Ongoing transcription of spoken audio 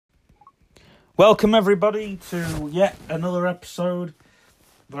Welcome everybody to yet another episode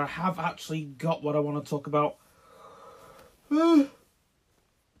where I have actually got what I want to talk about.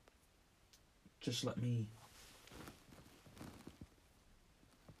 Just let me...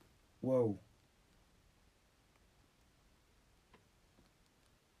 Whoa.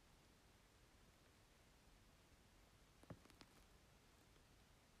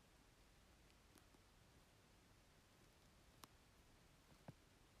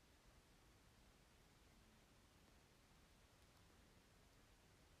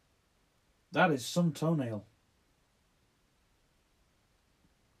 That is some toenail.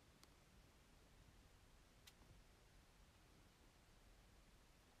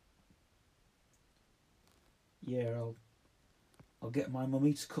 Yeah, I'll get my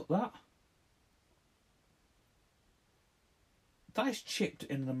mummy to cut that. That is chipped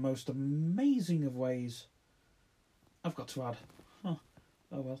in the most amazing of ways. I've got to add. Huh.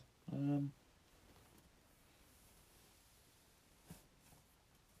 Oh well.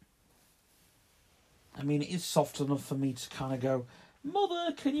 I mean, it is soft enough for me to kind of go,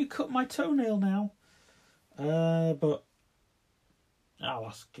 Mother, can you cut my toenail now? But I'll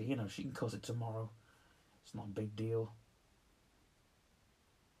ask her, she can cut it tomorrow. It's not a big deal.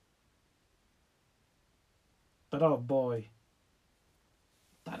 But oh boy,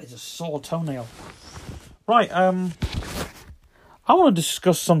 that is a sore toenail. Right, I want to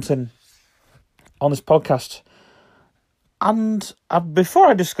discuss something on this podcast. And before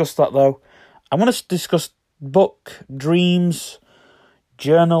I discuss that though, I'm going to discuss book, dreams,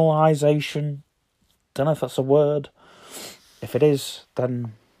 journalization. Don't know if that's a word. If it is,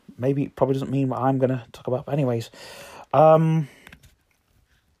 then maybe it probably doesn't mean what I'm going to talk about. But anyways, I'm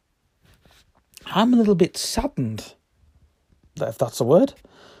a little bit saddened, if that's a word.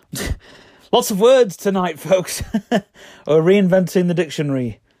 Lots of words tonight, folks. Or reinventing the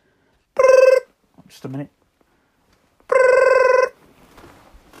dictionary. Just a minute.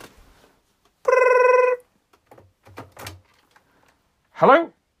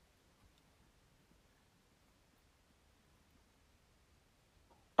 Hello?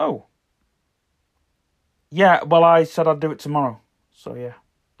 Oh. Yeah, well, I said I'd do it tomorrow. So, yeah.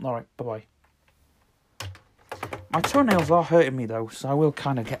 All right, bye-bye. My toenails are hurting me, though, so I will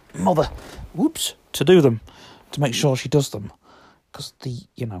kind of get Mother, to do them, to make sure she does them. Because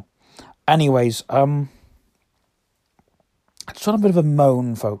Anyways, I just want a bit of a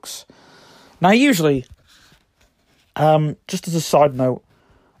moan, folks. Now, usually... just as a side note,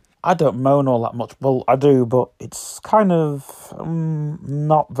 I don't moan all that much. Well, I do, but it's kind of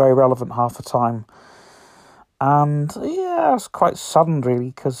not very relevant half the time. And yeah, I was quite saddened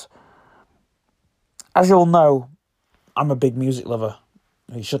really, because as you all know, I'm a big music lover.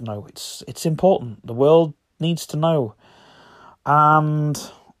 You should know. It's important. The world needs to know. And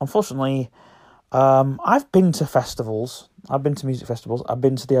unfortunately, I've been to festivals. I've been to music festivals. I've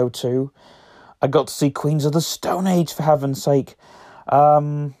been to the O2. I got to see Queens of the Stone Age, for heaven's sake.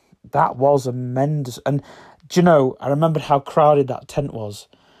 That was tremendous. And, do you know, I remembered how crowded that tent was.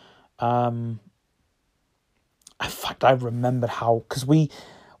 In fact, I remembered how... Because we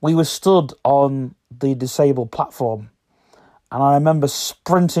were stood on the disabled platform. And I remember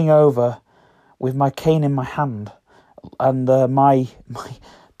sprinting over with my cane in my hand. And the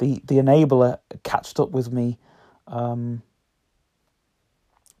enabler catched up with me.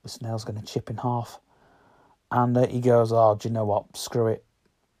 This nail's going to chip in half. And he goes, oh, do you know what? Screw it.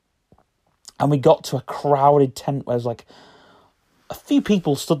 And we got to a crowded tent where there's like a few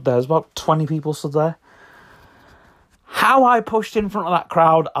people stood there. There's about 20 people stood there. How I pushed in front of that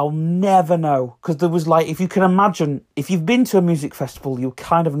crowd, I'll never know. Because there was like, if you can imagine, if you've been to a music festival, you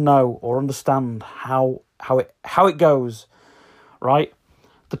kind of know or understand how it goes, right?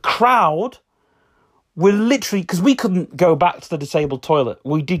 The crowd... We're literally, because we couldn't go back to the disabled toilet.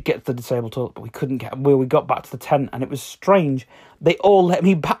 We did get to the disabled toilet, but we couldn't get where we got back to the tent, and it was strange. They all let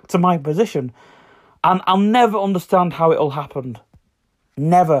me back to my position. And I'll never understand how it all happened.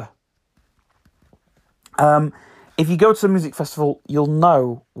 Never. If you go to a music festival, you'll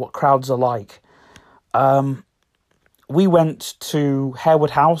know what crowds are like. We went to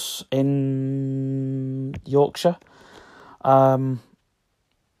Harewood House in Yorkshire.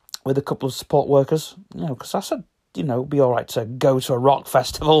 With a couple of support workers, because I said, it'd be all right to go to a rock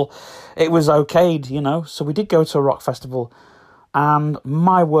festival. It was okayed, so we did go to a rock festival, and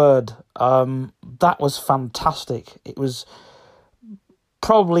my word, that was fantastic. It was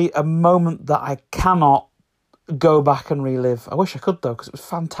probably a moment that I cannot go back and relive. I wish I could, though, because it was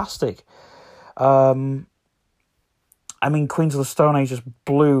fantastic. Queens of the Stone Age just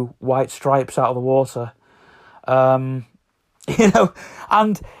blew White Stripes out of the water. And,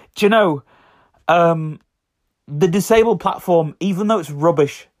 do you know, the disabled platform, even though it's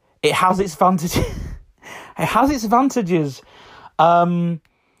rubbish, it has its advantages. It has its advantages. And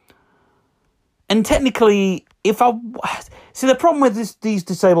technically, if I see the problem with these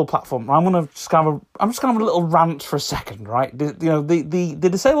disabled platforms, I'm just gonna have a little rant for a second, right? The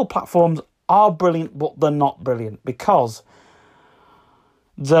disabled platforms are brilliant, but they're not brilliant because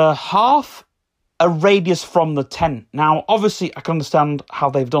they're half a radius from the tent. Now, obviously, I can understand how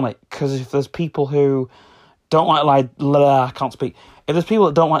they've done it, because if there's people who don't like I can't speak. If there's people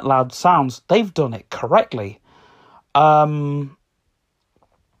that don't like loud sounds, they've done it correctly. But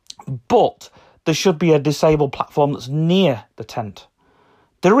there should be a disabled platform that's near the tent.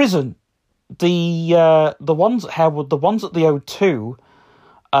 There isn't. The ones at Harewood, the ones at the O2,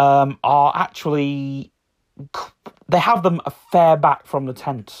 are actually, they have them a fair back from the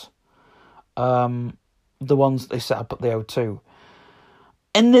tents. The ones they set up at the O2,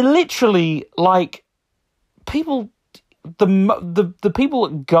 and they're literally like people. The people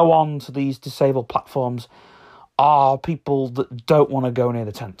that go on to these disabled platforms are people that don't want to go near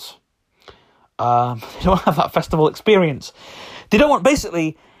the tents. They don't have that festival experience. They don't want.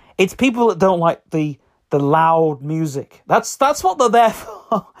 Basically, it's people that don't like the loud music. That's what they're there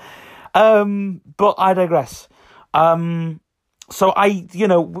for. But I digress. So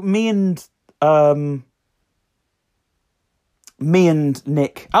me and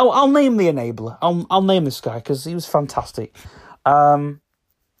Nick, I'll name the enabler. I'll name this guy because he was fantastic. We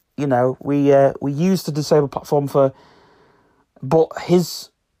used the disabled platform but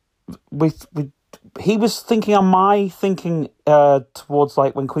he was thinking on my thinking towards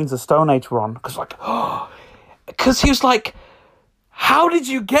like when Queens of the Stone Age were on, because he was like, how did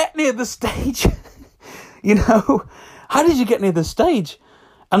you get near the stage? How did you get near the stage?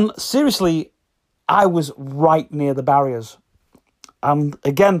 And seriously, I was right near the barriers. And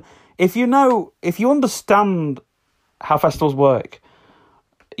again, if you understand how festivals work,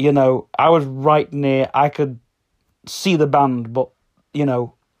 I was right near. I could see the band, but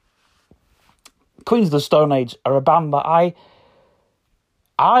Queens of the Stone Age are a band that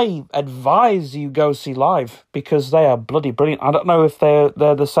I advise you go see live, because they are bloody brilliant. I don't know if they're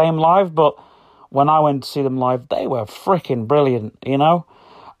the same live, but when I went to see them live, they were freaking brilliant,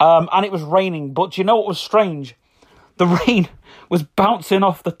 And it was raining, but you know what was strange? The rain was bouncing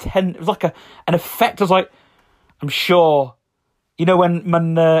off the tent. It was like an effect. I was like, I'm sure,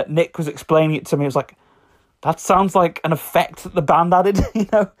 when Nick was explaining it to me, it was like, that sounds like an effect that the band added,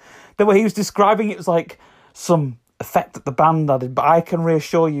 The way he was describing it was like some effect that the band added. But I can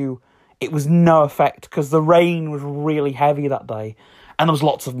reassure you, it was no effect, because the rain was really heavy that day, and there was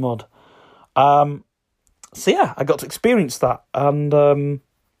lots of mud. So yeah, I got to experience that, and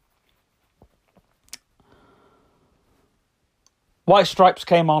White Stripes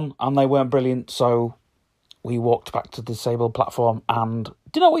came on, and they weren't brilliant, so we walked back to the disabled platform, and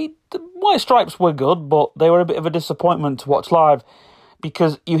the White Stripes were good, but they were a bit of a disappointment to watch live,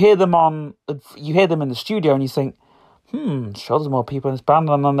 because you hear them in the studio, and you think, sure, there's more people in this band,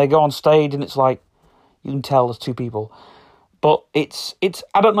 and then they go on stage, and it's like, you can tell there's two people. But it's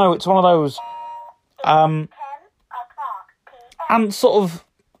I don't know, it's one of those, and sort of,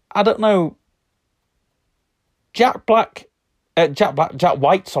 I don't know, Jack White,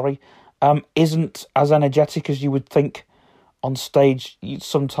 isn't as energetic as you would think on stage.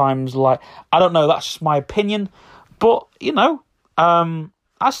 Sometimes, I don't know, that's just my opinion, but I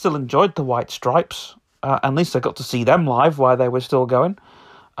still enjoyed the White Stripes. At least I got to see them live while they were still going.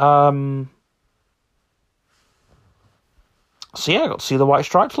 So yeah, I got to see the White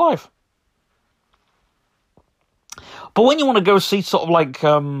Stripes live. But when you want to go see sort of like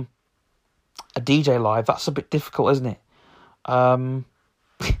a DJ live, that's a bit difficult, isn't it?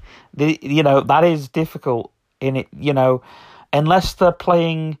 That is difficult in it, unless they're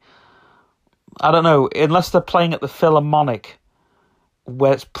playing, I don't know, unless they're playing at the Philharmonic,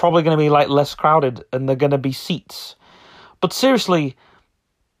 where it's probably going to be like less crowded and they're going to be seats. But seriously,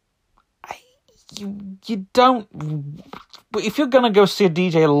 you don't. But if you're going to go see a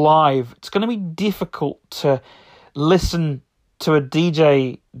DJ live, it's going to be difficult to listen to a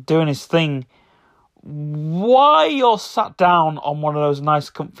DJ doing his thing while you're sat down on one of those nice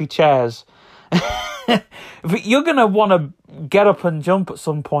comfy chairs. You're going to want to get up and jump at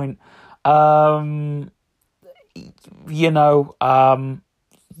some point. That's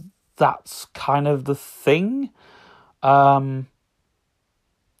kind of the thing. I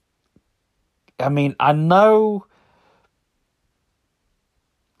mean, I know.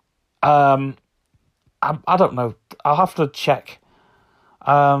 I don't know. I'll have to check.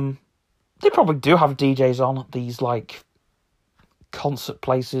 They probably do have DJs on at these like concert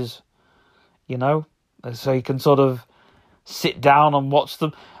places. you know, so you can sort of sit down and watch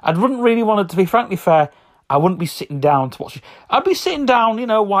them. I wouldn't really want it, to be frankly fair, I wouldn't be sitting down to watch it. I'd be sitting down, you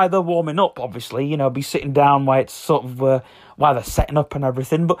know, while they're warming up, obviously, you know, be sitting down while it's sort of, while they're setting up and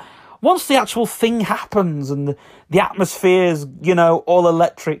everything, but once the actual thing happens and the atmosphere's, you know, all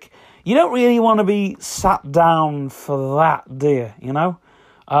electric, you don't really want to be sat down for that, do you? You know?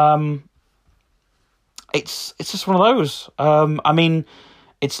 It's just one of those. I mean,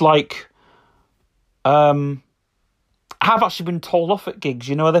 it's like, I have actually been told off at gigs,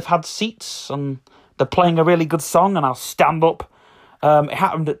 you know, where they've had seats and they're playing a really good song and I'll stand up. It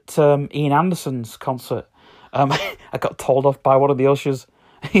happened at Ian Anderson's concert. I got told off by one of the ushers.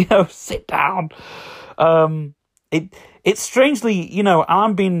 You know, sit down. It's strangely, you know,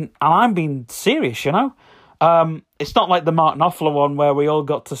 and I'm being serious, you know. It's not like the Martin Knopfler one where we all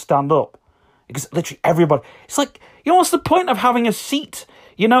got to stand up, because literally everybody. It's like, you know, what's the point of having a seat?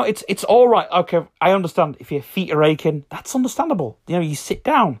 You know, it's all right. Okay, I understand if your feet are aching, that's understandable. You know, you sit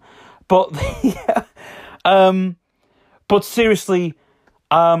down, but yeah, but seriously,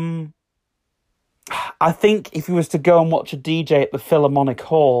 I think if you was to go and watch a DJ at the Philharmonic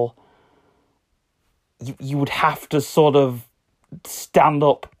Hall, you would have to sort of stand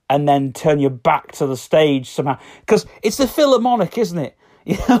up and then turn your back to the stage somehow, because it's the Philharmonic, isn't it?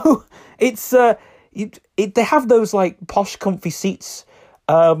 You know, it's they have those like posh, comfy seats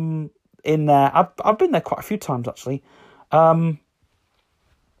in there. I've been there quite a few times actually. You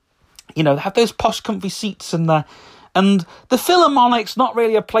know, they have those posh, comfy seats in there. And the Philharmonic's not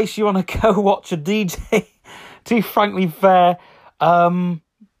really a place you want to go watch a DJ, to be frankly fair. But,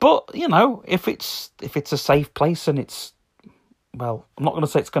 you know, if it's a safe place and it's, well, I'm not going to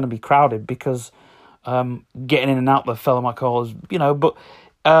say it's going to be crowded, because getting in and out the Philharmonic Hall is, you know, but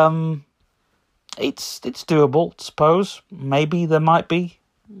it's doable, I suppose. Maybe there might be.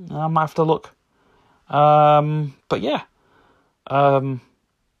 I might have to look. But yeah.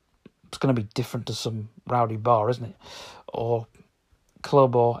 It's going to be different to some rowdy bar, isn't it? Or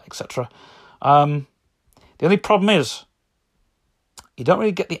club or etc. The only problem is you don't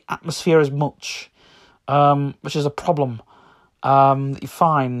really get the atmosphere as much, which is a problem that you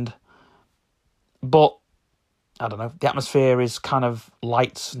find. But, I don't know, the atmosphere is kind of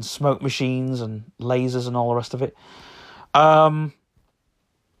lights and smoke machines and lasers and all the rest of it.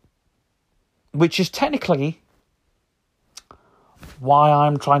 Which is technically why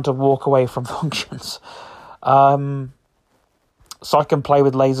I'm trying to walk away from functions, so I can play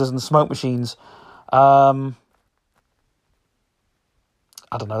with lasers and smoke machines. I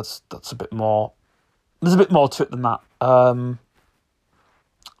don't know. That's a bit more. There's a bit more to it than that.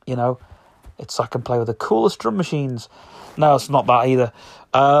 You know, it's I can play with the coolest drum machines. No, it's not that either.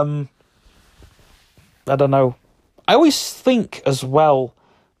 I don't know. I always think as well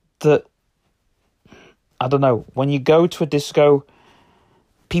that, I don't know, when you go to a disco,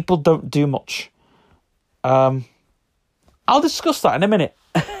 people don't do much. I'll discuss that in a minute.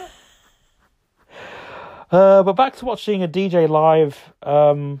 But back to watching a DJ live,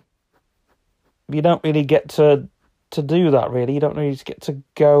 you don't really get to do that, really. You don't really get to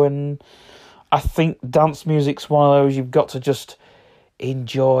go, and I think dance music's one of those you've got to just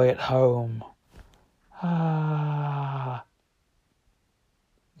enjoy at home.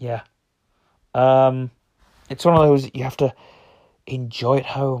 Yeah. It's one of those that you have to enjoy at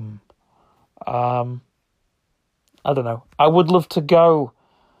home. I don't know. I would love to go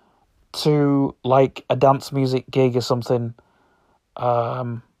to like a dance music gig or something.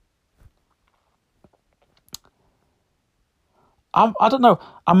 I don't know.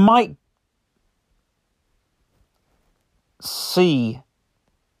 I might see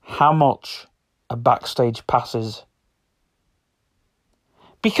how much a backstage pass is.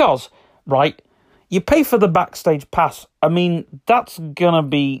 Because, right, you pay for the backstage pass. I mean, that's gonna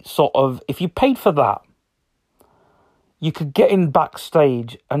be sort of, if you paid for that, you could get in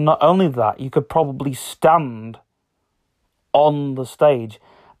backstage, and not only that, you could probably stand on the stage.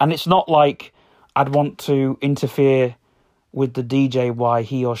 And it's not like I'd want to interfere with the DJ while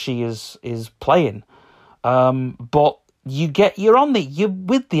he or she is playing. But you're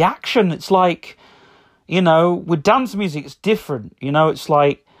with the action. It's like, you know, with dance music, it's different. You know, it's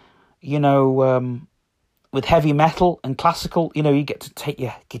like, you know, with heavy metal and classical, you know, you get to take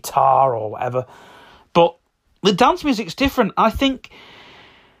your guitar or whatever. But with dance music, it's different. I think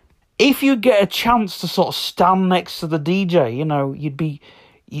if you get a chance to sort of stand next to the DJ, you know, you'd be,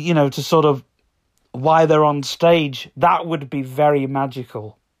 you know, to sort of, while they're on stage, that would be very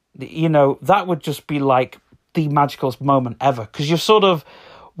magical. You know, that would just be like the magicalest moment ever, because you're sort of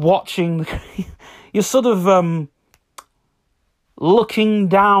watching, you're sort of looking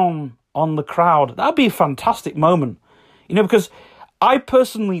down on the crowd. That'd be a fantastic moment, because I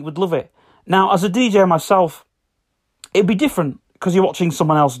personally would love it. Now, as a DJ myself, it'd be different because you're watching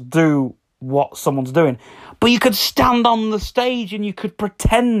someone else do what someone's doing. But you could stand on the stage and you could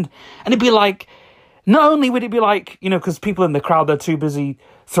pretend. And it'd be like, not only would it be like, because people in the crowd, they're too busy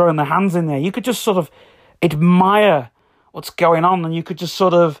throwing their hands in there. You could just sort of admire what's going on and you could just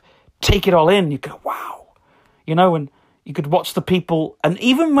sort of take it all in. You go, wow. And you could watch the people. And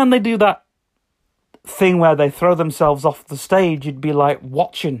even when they do that thing where they throw themselves off the stage, you'd be like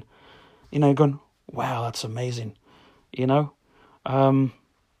watching, going, wow, that's amazing,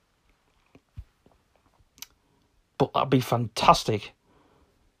 but that'd be fantastic.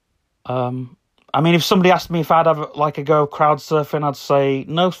 If somebody asked me if I'd have a go of crowd surfing, I'd say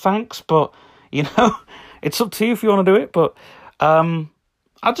no thanks, but it's up to you if you want to do it. But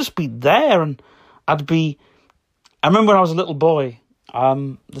I'd just be there, and I remember when I was a little boy,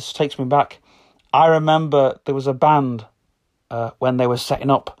 this takes me back, I remember there was a band when they were setting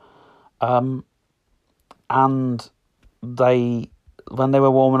up, and when they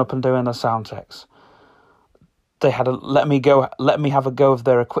were warming up and doing their sound checks, they had to let me have a go of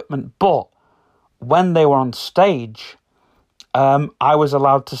their equipment. But when they were on stage, I was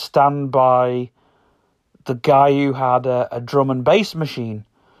allowed to stand by the guy who had a drum and bass machine.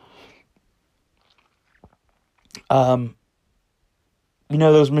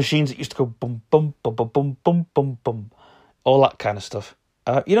 Those machines that used to go bum bum bum bum bum bum bum bum, all that kind of stuff.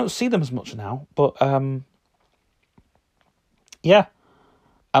 You don't see them as much now, but yeah,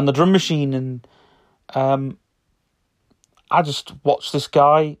 and the drum machine, and I just watched this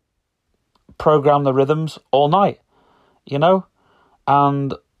guy program the rhythms all night, and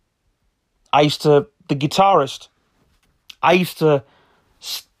the guitarist, I used to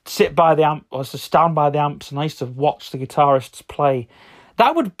sit by the amp, or to stand by the amps, and I used to watch the guitarists play.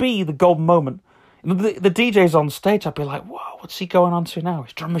 That would be the golden moment. The DJ's on stage, I'd be like, wow, what's he going on to now?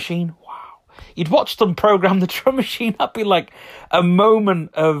 His drum machine? Wow. You'd watch them program the drum machine. That'd be like a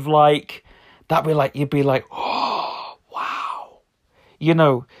moment of you'd be like, oh, wow.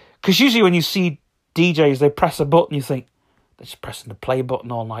 Because usually when you see DJs, they press a button, you think, they're just pressing the play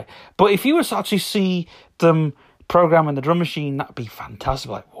button all night. But if you were to actually see them programming the drum machine, that'd be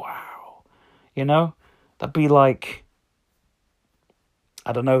fantastic. Like, wow. That'd be like,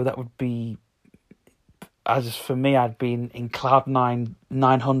 I don't know, that would be, for me, I'd be in cloud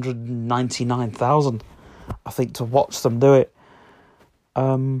 999,000, I think, to watch them do it.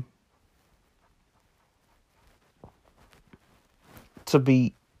 To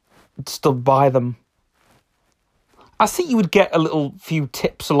be stood by them. I think you would get a few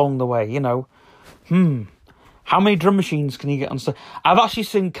tips along the way, how many drum machines can you get on stage? I've actually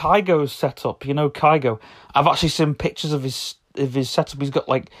seen Kygo's setup, Kygo. I've actually seen pictures of his setup.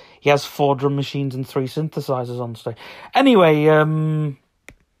 He has 4 drum machines and 3 synthesizers on stage. Anyway,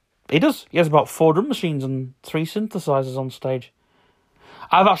 he does. He has about 4 drum machines and 3 synthesizers on stage.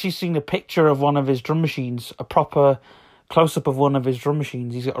 I've actually seen a picture of one of his drum machines, a proper close-up of one of his drum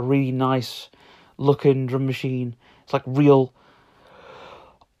machines. He's got a really nice looking drum machine. It's like real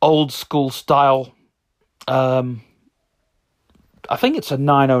old school style. I think it's a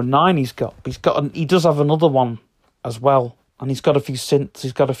 909 he's got. He does have another one as well. And he's got a few synths.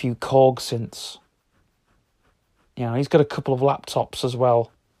 He's got a few Korg synths. He's got a couple of laptops as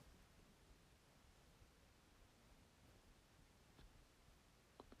well.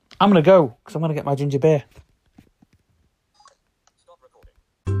 I'm going to go, because I'm going to get my ginger beer. Stop recording.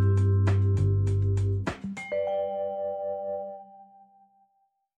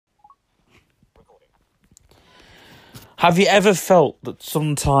 Have you ever felt that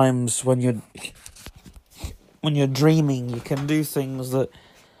sometimes when you're dreaming, you can do things that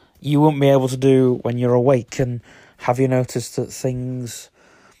you won't be able to do when you're awake? And have you noticed that things,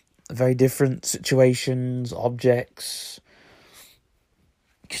 very different situations, objects,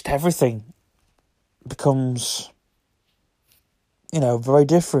 just everything becomes, very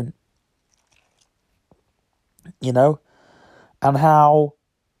different, and how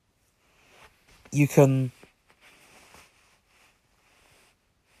you can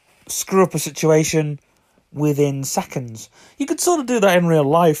screw up a situation within seconds. You could sort of do that in real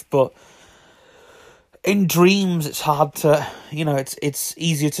life, but in dreams it's hard to, it's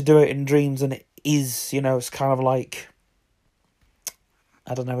easier to do it in dreams than it is, it's kind of like,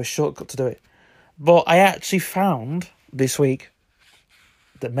 I don't know, a shortcut to do it. But I actually found this week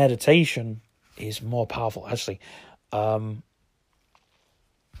that meditation is more powerful, actually. I've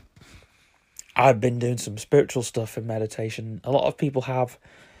been doing some spiritual stuff in meditation. A lot of people have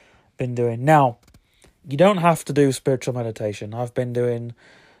been doing. Now, you don't have to do spiritual meditation. I've been doing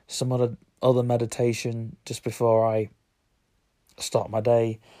some other meditation just before I start my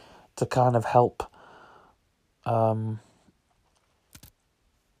day to kind of help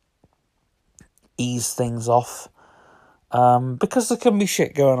ease things off. Because there can be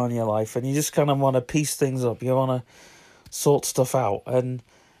shit going on in your life and you just kind of want to piece things up. You want to sort stuff out. And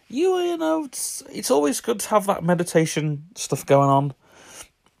you know, it's always good to have that meditation stuff going on.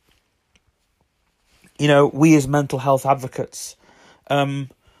 You know, we as mental health advocates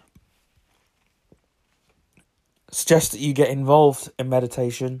suggest that you get involved in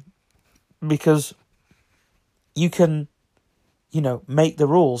meditation because you can, you know, make the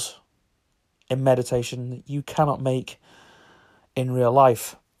rules in meditation that you cannot make in real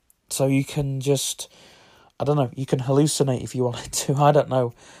life. So you can just, I don't know, you can hallucinate if you wanted to, I don't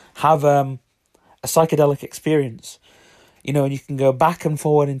know, have a psychedelic experience, you know, and you can go back and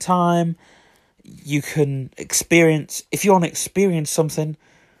forward in time. You can experience, if you want to experience something,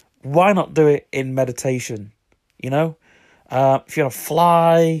 why not do it in meditation, you know? If you want to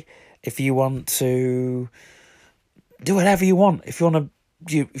fly, if you want to do whatever you want, if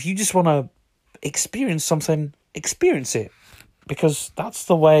you just want to experience something, experience it. Because that's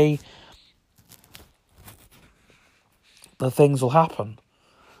the way the things will happen.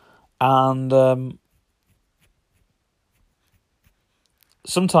 And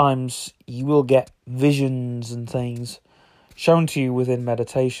sometimes you will get visions and things shown to you within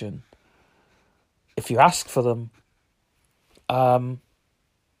meditation. If you ask for them,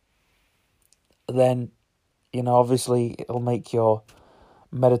 then, you know, obviously it'll make your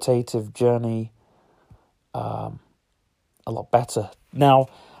meditative journey a lot better. Now,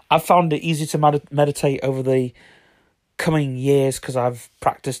 I've found it easy to meditate over the coming years because I've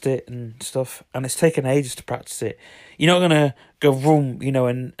practiced it and stuff, and it's taken ages to practice it. You're not gonna go vroom, you know,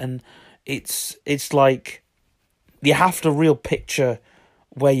 and it's like you have to real picture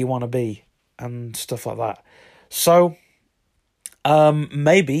where you want to be and stuff like that. So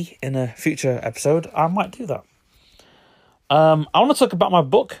maybe in a future episode I might do that. I want to talk about my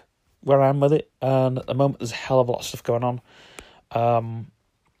book, where I am with it, and at the moment there's a hell of a lot of stuff going on.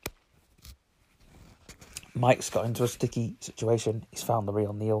 Mike's got into a sticky situation. He's found the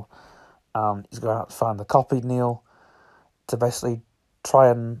real Neil, and he's going out to find the copied Neil to basically try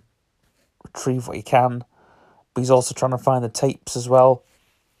and retrieve what he can. But he's also trying to find the tapes as well.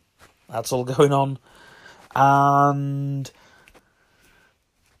 That's all going on. And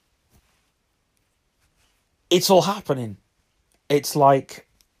it's all happening. It's like,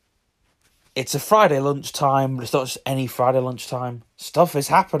 it's a Friday lunchtime, but it's not just any Friday lunchtime. Stuff is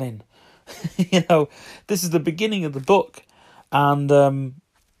happening. You know, this is the beginning of the book. And,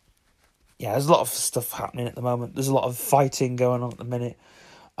 yeah, there's a lot of stuff happening at the moment. There's a lot of fighting going on at the minute.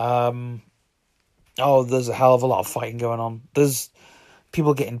 There's a hell of a lot of fighting going on. There's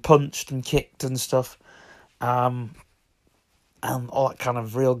people getting punched and kicked and stuff. And all that kind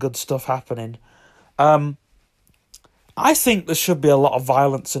of real good stuff happening. I think there should be a lot of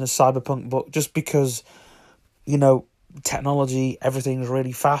violence in a cyberpunk book just because, you know, technology, everything's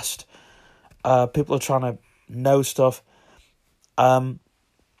really fast. People are trying to know stuff. And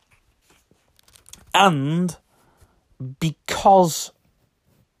because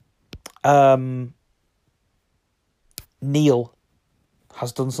Neil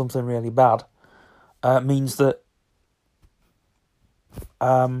has done something really bad, means that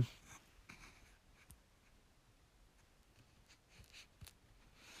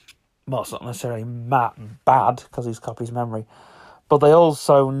well, it's not necessarily bad because he's copied his memory, but they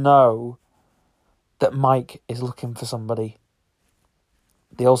also know that Mike is looking for somebody.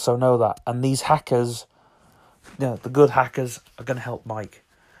 They also know that, and these hackers, you know, the good hackers, are going to help Mike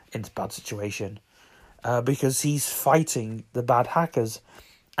in this bad situation because he's fighting the bad hackers,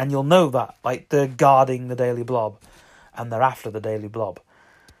 and you'll know that, like, they're guarding the Daily Blob, and they're after the Daily Blob.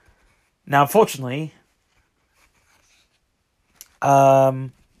 Now, unfortunately,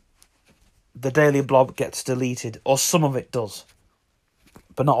 the Daily Blob gets deleted, or some of it does,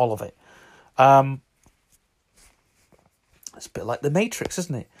 but not all of it. It's a bit like the Matrix,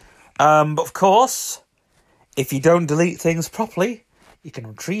 isn't it? But of course, if you don't delete things properly, you can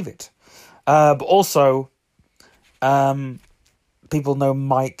retrieve it. But also, people know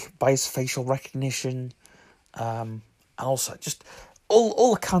Mike by his facial recognition, and also just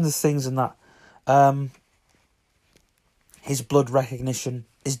all the kinds of things in that. His blood recognition,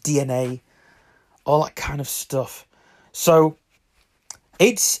 his DNA, all that kind of stuff. So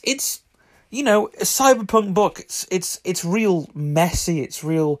it's you know, a cyberpunk book. It's real messy. It's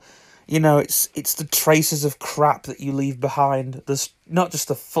real, you know. It's the traces of crap that you leave behind. There's not just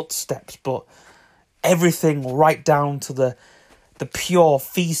the footsteps, but everything right down to the the pure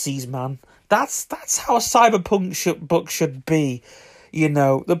feces, man. That's how a cyberpunk book should be. You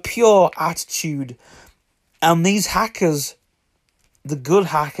know, the pure attitude. And these hackers, the good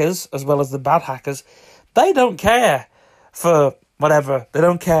hackers as well as the bad hackers, they don't care for whatever. They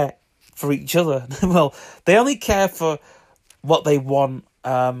don't care for each other. Well, they only care for what they want,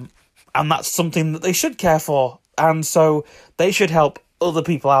 and that's something that they should care for. And so they should help other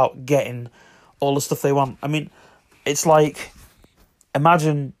people out getting all the stuff they want. I mean, it's like,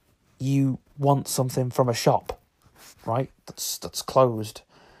 imagine you want something from a shop, right? That's closed.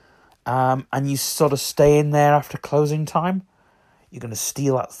 And you sort of stay in there after closing time. You're going to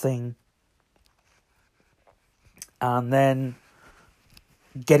steal that thing and then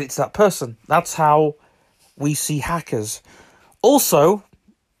get it to that person. That's how we see hackers. Also,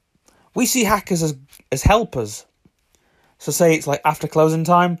 we see hackers as helpers. So say it's like after closing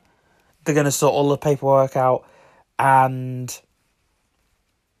time, they're going to sort all the paperwork out and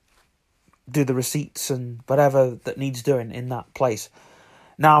do the receipts and whatever that needs doing in that place.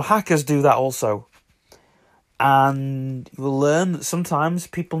 Now, hackers do that also. And you will learn that sometimes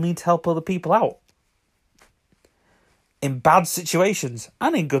people need to help other people out. In bad situations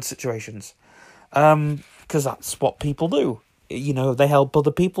and in good situations. Because that's what people do. You know, they help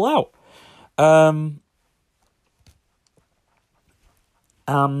other people out.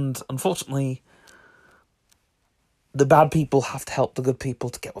 And unfortunately, the bad people have to help the good people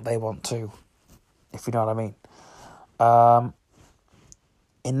to get what they want too. If you know what I mean.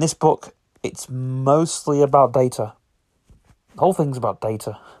 In this book, it's mostly about data. The whole thing's about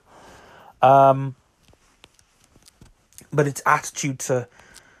data. But it's attitude to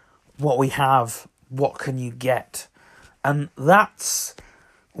what we have, what can you get? And that's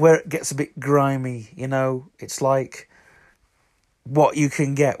where it gets a bit grimy, you know? It's like what you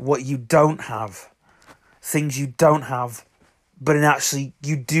can get, what you don't have, things you don't have, but in actually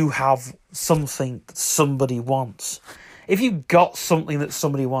you do have something that somebody wants. If you've got something that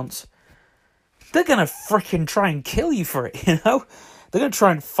somebody wants, they're going to freaking try and kill you for it, you know? They're going to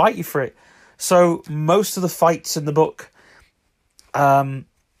try and fight you for it. So most of the fights in the book, and,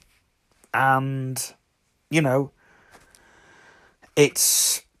 you know,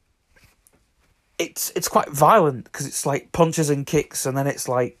 it's quite violent because it's like punches and kicks, and then it's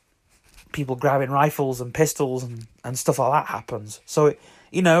like people grabbing rifles and pistols and stuff like that happens. So,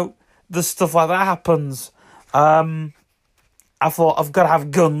 you know, the stuff like that happens. I thought I've got to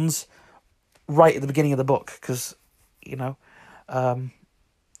have guns right at the beginning of the book because, you know,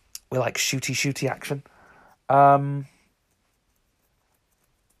 we like shooty action.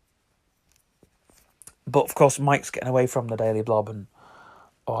 But of course, Mike's getting away from the Daily Blob and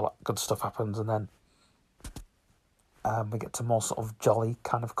all that good stuff happens, and then we get to more sort of jolly,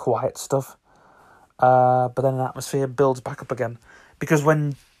 kind of quiet stuff. But then the atmosphere builds back up again. Because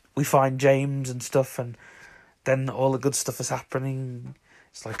when we find James and stuff, and then all the good stuff is happening,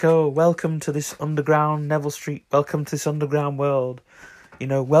 it's like, oh, welcome to this underground Neville Street, welcome to this underground world. You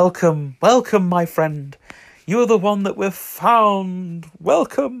know, welcome, my friend. You're the one that we've found.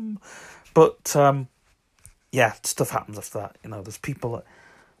 Welcome. But, yeah, stuff happens after that. You know, there's people that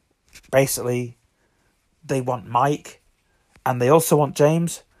basically, they want Mike, and they also want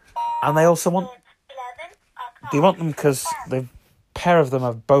James, and they also want... They want them because the pair of them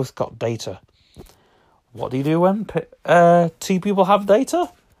have both got data. What do you do when two people have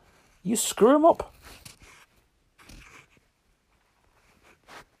data? You screw them up.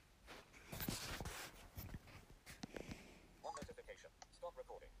 Stop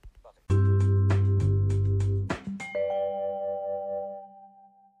recording.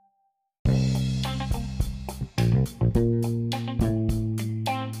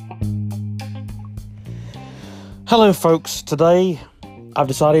 Hello folks, today I've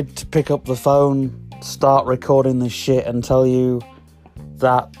decided to pick up the phone, start recording this shit and tell you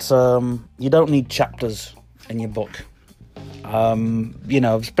that you don't need chapters in your book. You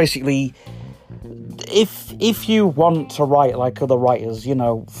know, it's basically, if you want to write like other writers, you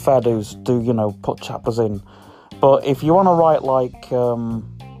know, fair dues, do, you know, put chapters in. But if you want to write like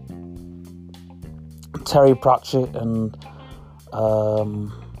Terry Pratchett and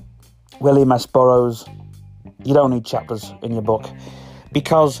William S. Burroughs, you don't need chapters in your book.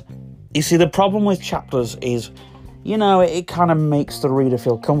 Because, you see, the problem with chapters is, you know, it kind of makes the reader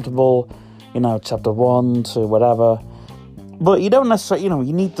feel comfortable, you know, chapter 1 to whatever. But you don't necessarily, you know,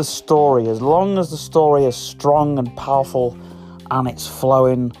 you need the story. As long as the story is strong and powerful and it's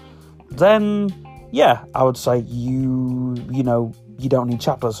flowing, then, yeah, I would say you know, you don't need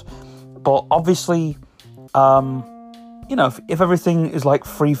chapters. But obviously, you know, if everything is like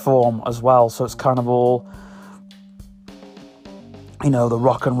free form as well, so it's kind of all the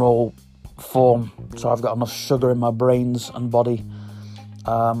rock and roll form. So I've got enough sugar in my brains and body,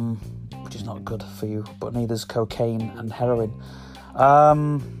 which is not good for you, but neither's cocaine and heroin.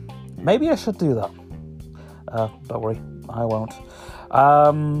 Maybe I should do that. Don't worry, I won't.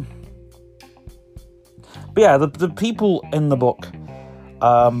 But yeah, the people in the book,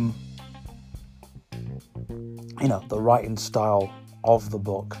 the writing style of the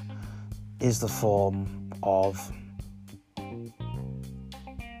book is the form of,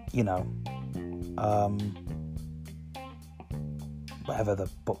 whatever the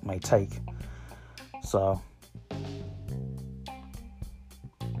book may take. So,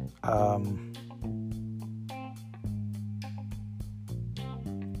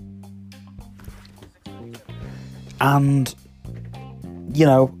 and,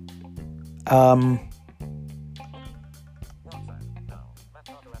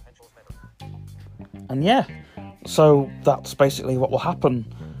 and yeah, so that's basically what will happen.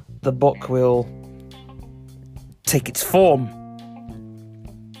 The book will take its form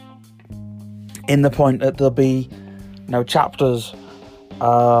in the point that there'll be no chapters.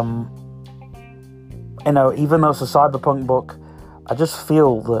 Even though it's a cyberpunk book, I just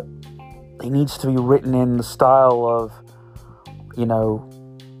feel that it needs to be written in the style of,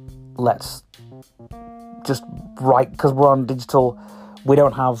 let's just write, because we're on digital, we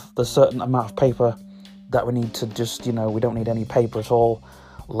don't have the certain amount of paper that we need to just, we don't need any paper at all.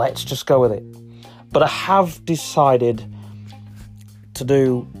 Let's just go with it. But I have decided to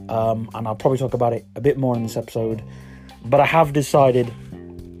do, and I'll probably talk about it a bit more in this episode, but I have decided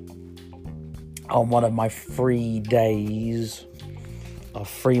on one of my free days, or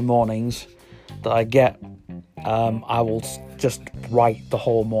free mornings, that I get, I will just write the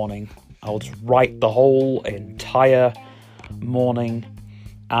whole morning. I will just write the whole entire morning,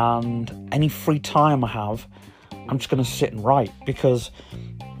 and any free time I have, I'm just going to sit and write, because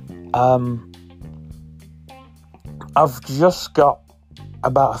I've just got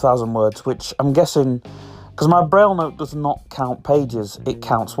about 1,000 words, which I'm guessing, because my Braille note does not count pages, it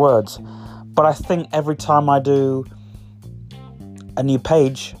counts words. But I think every time I do a new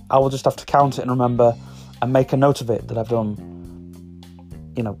page, I will just have to count it and remember and make a note of it that I've done,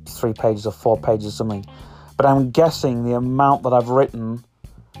 3 pages or 4 pages or something. But I'm guessing the amount that I've written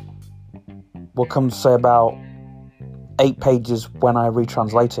will come to say about 8 pages when I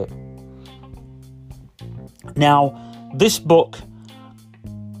retranslate it. Now, this book,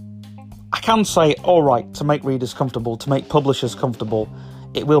 I can say, all right, to make readers comfortable, to make publishers comfortable,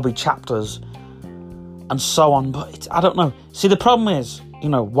 it will be chapters and so on, but I don't know. See, the problem is,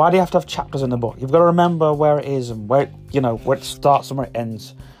 why do you have to have chapters in the book? You've got to remember where it is and where it starts and where it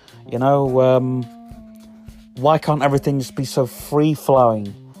ends. Why can't everything just be so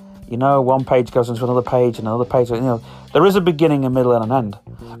free-flowing? One page goes into another page and another page, there is a beginning, a middle, and an end.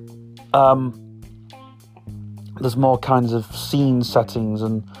 There's more kinds of scene settings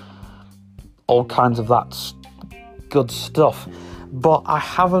and all kinds of that good stuff. But I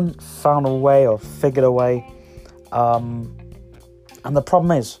haven't found a way or figured a way. And the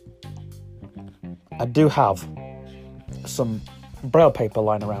problem is, I do have some Braille paper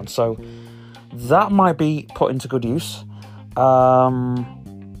lying around. So that might be put into good use. Over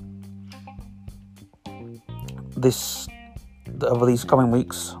these coming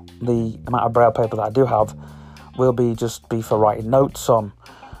weeks, the amount of Braille paper that I do have will be for writing notes on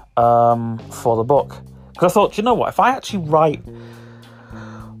for the book. Because I thought, if I actually write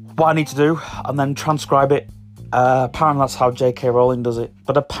what I need to do and then transcribe it, apparently that's how J.K. Rowling does it.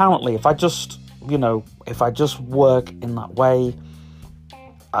 But apparently, if I just work in that way,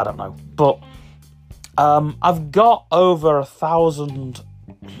 I don't know. But I've got over 1,000.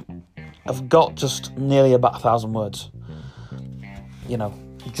 I've got just nearly about 1,000 words.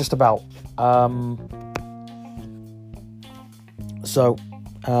 Just about. So,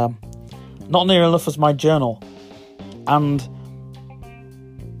 not near enough as my journal. And,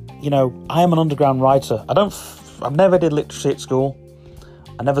 I am an underground writer. I never did literacy at school.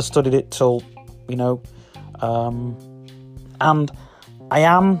 I never studied it till, and I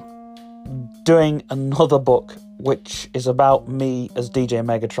am doing another book, which is about me as DJ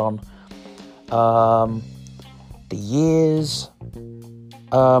Megatron. The years,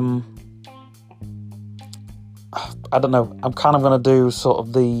 I don't know. I'm kind of going to do sort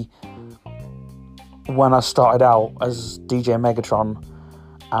of when I started out as DJ Megatron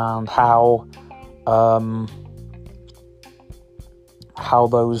and how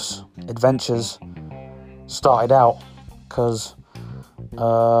those adventures started out, because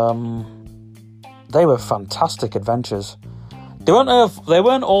they were fantastic adventures. They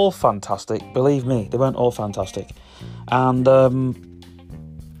weren't all fantastic, believe me. They weren't all fantastic, and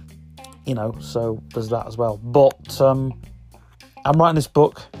so there's that as well. But I'm writing this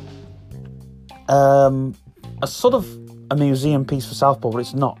book, a sort of a museum piece for Southpaw, but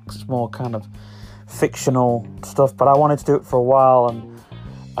it's not. It's more kind of fictional stuff. But I wanted to do it for a while, and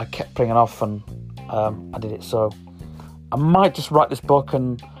I kept putting it off, and I did it. So I might just write this book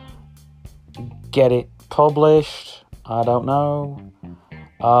and get it published. I don't know.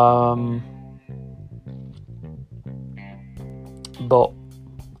 But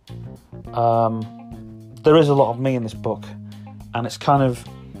there is a lot of me in this book, and it's kind of,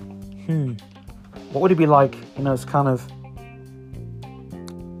 what would it be like? It's kind of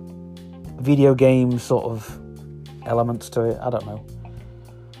video game sort of elements to it. I don't know.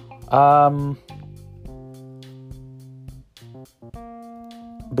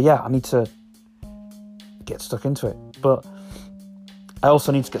 But yeah, I need to get stuck into it. But I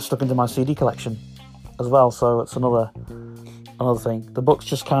also need to get stuck into my CD collection as well. So it's another thing. The book's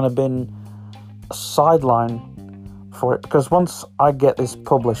just kind of been a sideline for it, because once I get this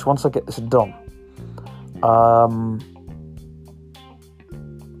published, once I get this done,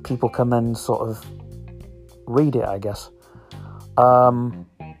 people can then sort of read it, I guess. But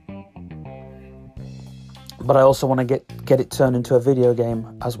I also want to get it turned into a video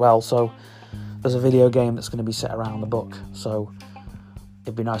game as well. So there's a video game that's going to be set around the book. So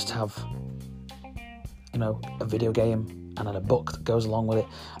it'd be nice to have, a video game and then a book that goes along with it.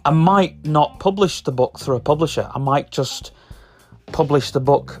 I might not publish the book through a publisher. I might just publish the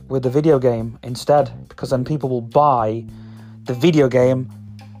book with the video game instead, because then people will buy the video game,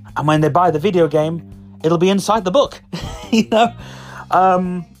 and when they buy the video game, it'll be inside the book. It'd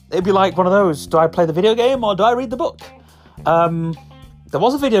be like one of those, do I play the video game or do I read the book? There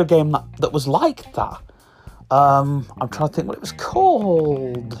was a video game that was like that. I'm trying to think what it was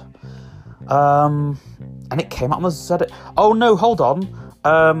called. And it came out on the Z. Oh no, hold on.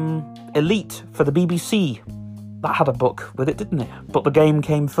 Elite for the BBC. That had a book with it, didn't it? But the game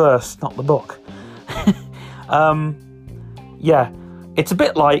came first, not the book. Yeah, it's a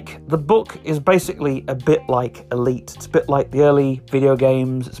bit like, the book is basically a bit like Elite. It's a bit like the early video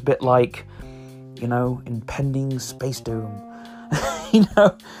games. It's a bit like, impending space doom.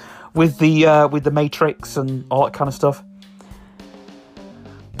 With the Matrix and all that kind of stuff.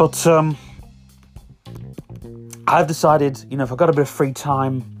 But I've decided, if I've got a bit of free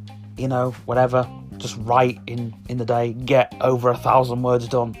time, whatever, just write in the day, get over 1,000 words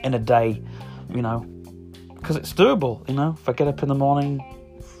done in a day, because it's doable, if I get up in the morning,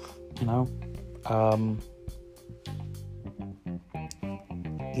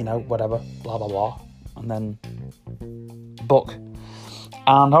 whatever, blah, blah, blah, and then book.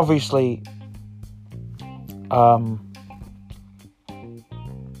 And obviously,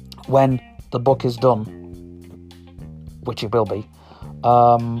 when the book is done, which it will be,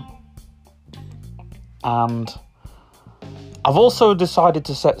 and I've also decided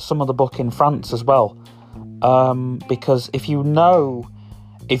to set some of the book in France as well, because if you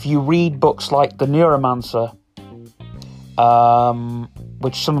read books like The Neuromancer,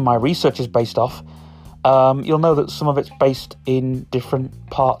 which some of my research is based off, you'll know that some of it's based in different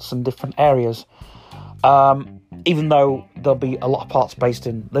parts and different areas. Even though there'll be a lot of parts based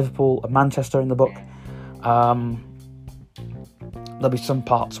in Liverpool and Manchester in the book, there'll be some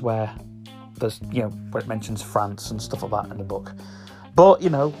parts where there's, where it mentions France and stuff like that in the book. But,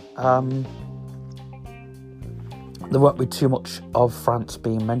 there won't be too much of France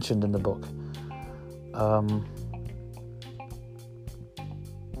being mentioned in the book.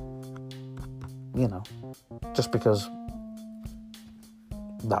 Just because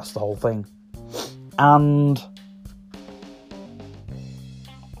that's the whole thing. And,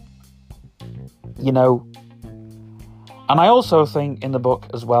 and I also think in the book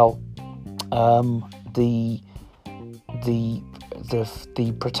as well, the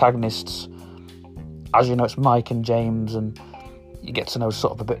protagonists, as you know, it's Mike and James, and you get to know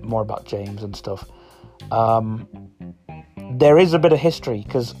sort of a bit more about James and stuff. There is a bit of history,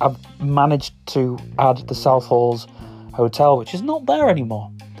 because I've managed to add the South Halls Hotel, which is not there anymore.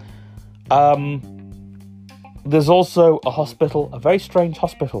 There's also a hospital, a very strange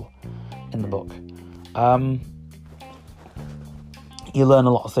hospital in the book. You learn a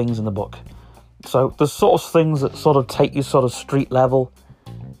lot of things in the book. So there's sort of things that sort of take you sort of street level,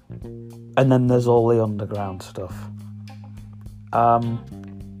 and then there's all the underground stuff. But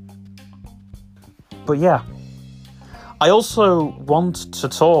yeah, I also want to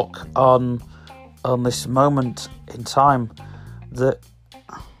talk on this moment in time that,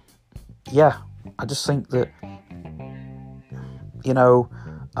 yeah, I just think that,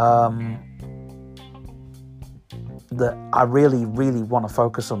 that I really, really want to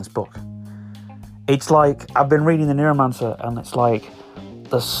focus on this book. It's like, I've been reading The Neuromancer, and it's like,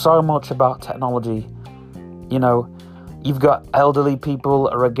 there's so much about technology. You know, you've got elderly people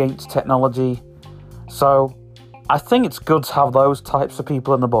that are against technology. So I think it's good to have those types of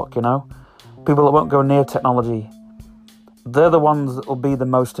people in the book, you know? People that won't go near technology. They're the ones that will be the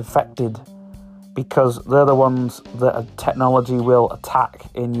most affected, because they're the ones that technology will attack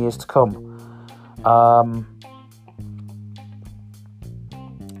in years to come. I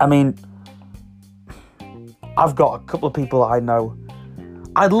mean, I've got a couple of people I know.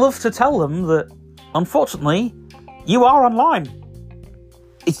 I'd love to tell them that, unfortunately, you are online.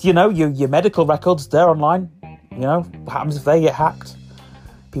 It's, you know, your medical records, they're online. You know, what happens if they get hacked?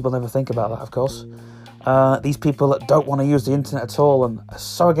 People never think about that, of course. These people that don't want to use the internet at all and are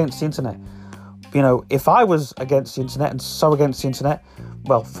so against the internet. You know, if I was against the internet and so against the internet,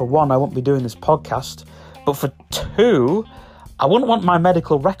 well, for one, I wouldn't be doing this podcast. But for two, I wouldn't want my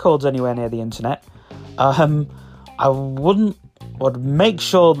medical records anywhere near the internet. I would make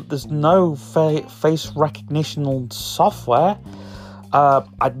sure that there's no face recognition software.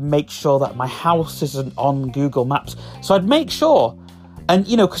 I'd make sure that my house isn't on Google Maps. So I'd make sure, and,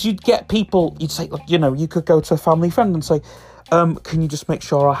 you know, because you'd get people, you'd say, like, you know, you could go to a family friend and say, can you just make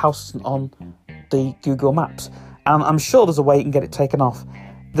sure our house isn't on the Google Maps? And I'm sure there's a way you can get it taken off.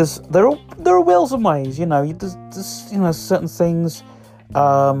 There are wills and ways, you know. There's you know, certain things.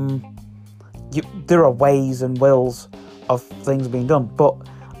 There are ways and wills of things being done, but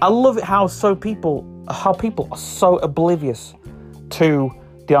I love it how people are so oblivious to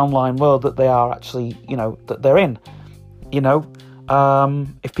the online world that they are actually, you know, that they're in. You know,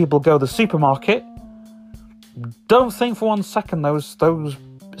 if people go to the supermarket, don't think for 1 second those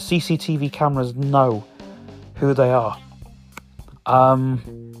CCTV cameras know who they are.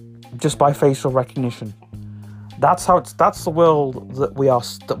 Just by facial recognition. That's the world that we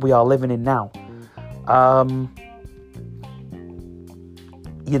are living in now.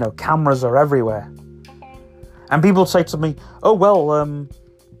 You know, cameras are everywhere. And people say to me, oh, well,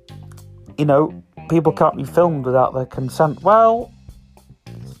 you know, people can't be filmed without their consent. Well,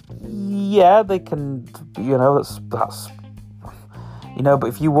 yeah, they can, you know, that's you know, but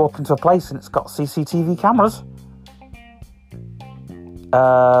if you walk into a place and it's got CCTV cameras,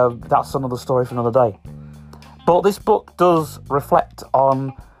 that's another story for another day. But this book does reflect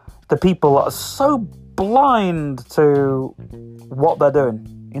on the people that are so blind to what they're doing.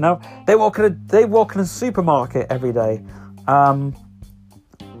 You know, they walk in a supermarket every day.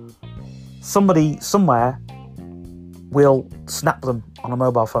 Somebody somewhere will snap them on a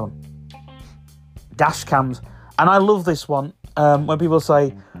mobile phone. Dash cams, and I love this one. When people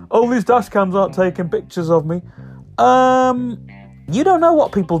say, "Oh, these dash cams aren't taking pictures of me," you don't know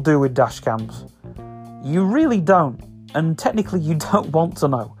what people do with dash cams. You really don't, and technically, you don't want to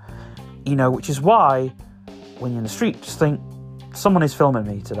know. You know, which is why when you're in the street, just think, someone is filming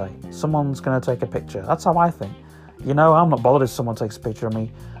me today. Someone's going to take a picture. That's how I think. You know, I'm not bothered if someone takes a picture of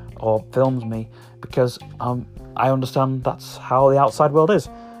me or films me, because I understand that's how the outside world is.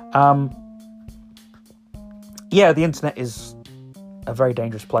 Yeah, the internet is a very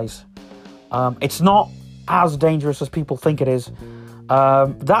dangerous place. It's not as dangerous as people think it is.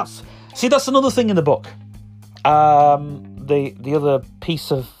 That's another thing in the book. The other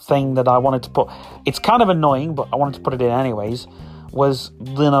piece of thing that I wanted to put, it's kind of annoying, but I wanted to put it in anyways, was,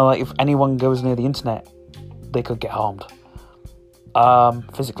 you know, if anyone goes near the internet, they could get harmed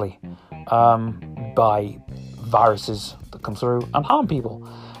physically by viruses that come through and harm people.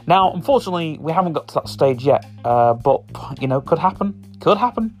 Now, unfortunately, we haven't got to that stage yet, but, you know, could happen. You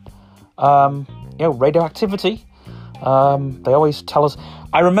know, radioactivity. They always tell us.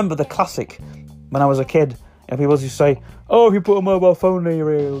 I remember the classic when I was a kid, and people used to say, "Oh, if you put a mobile phone near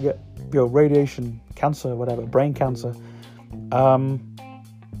your ear, you'll get, you know, radiation, cancer, whatever, brain cancer."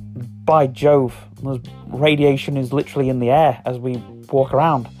 By Jove, radiation is literally in the air as we walk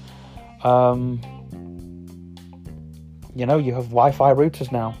around. You know, you have Wi-Fi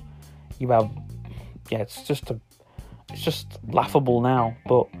routers now. You have, yeah, it's just laughable now.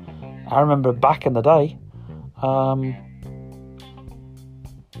 But I remember back in the day.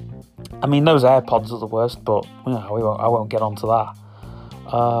 I mean, those AirPods are the worst, but you know, I won't get onto that.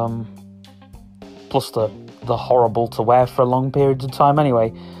 Plus, they're horrible to wear for long periods of time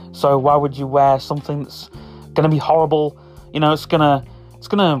anyway. So why would you wear something that's going to be horrible? You know, it's gonna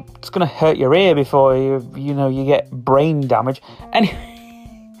hurt your ear before you get brain damage.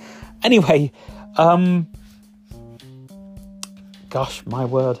 Anyway, gosh, my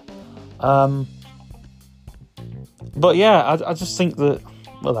word. But yeah, I just think that,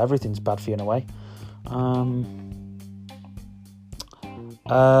 well, everything's bad for you in a way.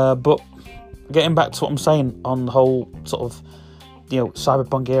 But getting back to what I'm saying on the whole sort of,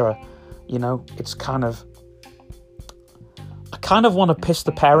 cyberpunk era, it's kind of, I kind of want to piss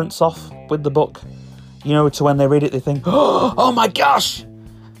the parents off with the book, to when they read it, they think, oh my gosh,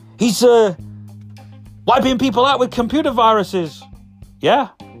 he's wiping people out with computer viruses. Yeah.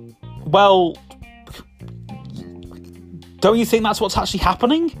 Well, don't you think that's what's actually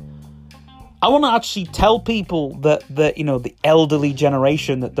happening? I want to actually tell people that the elderly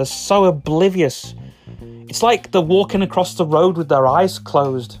generation, that they're so oblivious. It's like they're walking across the road with their eyes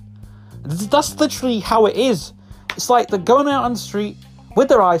closed. That's literally how it is. It's like they're going out on the street with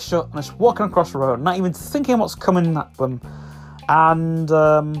their eyes shut and just walking across the road, not even thinking what's coming at them. And,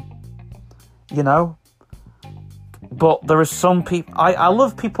 but there is some people... I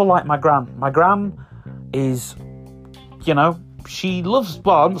love people like my gran. My gran is, she loves...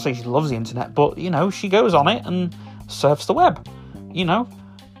 Well, I'm not saying she loves the internet, but, she goes on it and surfs the web,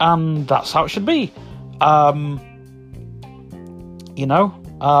 and that's how it should be. We're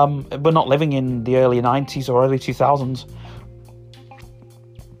not living in the early 90s or early 2000s.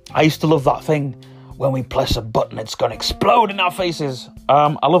 I used to love that thing, when we press a button, it's going to explode in our faces.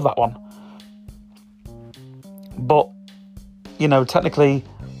 I love that one. But, technically,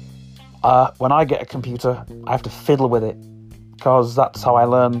 when I get a computer, I have to fiddle with it, because that's how I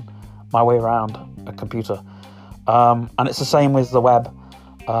learn my way around a computer. And it's the same with the web.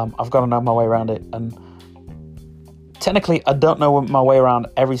 I've got to know my way around it. And technically, I don't know my way around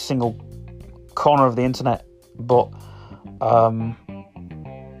every single corner of the internet, but...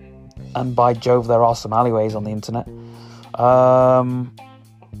 and by Jove, there are some alleyways on the internet.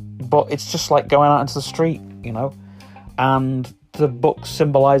 But it's just like going out into the street, and the book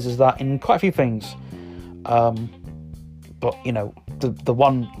symbolises that in quite a few things. But, the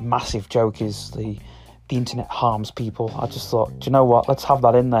one massive joke is the internet harms people. I just thought, do you know what? Let's have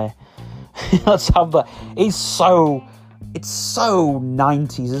that in there. Let's have that. It's so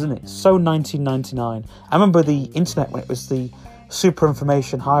 90s, isn't it? So 1999. I remember the internet when it was the super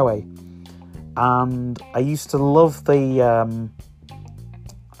information highway. And I used to love what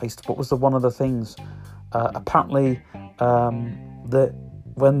was one of the things? Apparently, that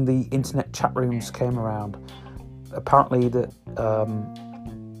when the internet chat rooms came around, apparently that,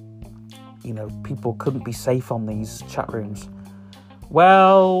 people couldn't be safe on these chat rooms.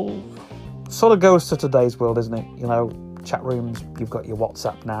 Well, sort of goes to today's world, isn't it? Chat rooms, you've got your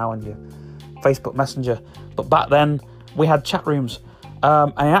WhatsApp now and your Facebook Messenger. But back then, we had chat rooms.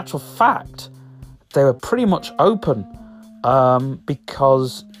 And in actual fact, they were pretty much open,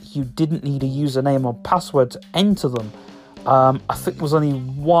 because you didn't need a username or password to enter them. I think there was only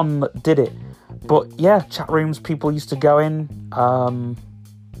one that did it. But yeah, chat rooms, people used to go in,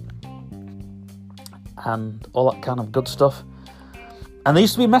 and all that kind of good stuff. And there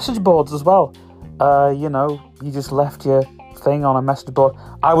used to be message boards as well. You just left your thing on a message board.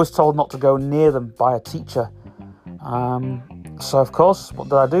 I was told not to go near them by a teacher. So, of course, what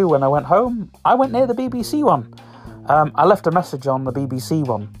did I do when I went home? I went near the BBC one. I left a message on the BBC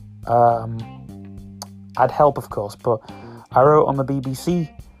one. I'd help, of course, but I wrote on the BBC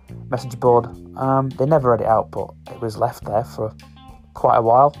message board. They never read it out, but it was left there for quite a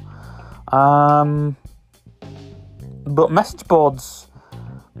while. But message boards...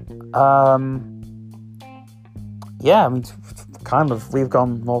 we've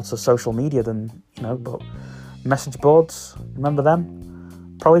gone more to social media than, but... Message boards, remember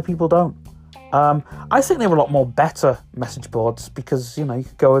them? Probably people don't. I think they were a lot more better message boards, because, you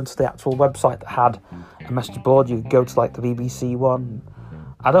could go into the actual website that had a message board. You could go to, the BBC one.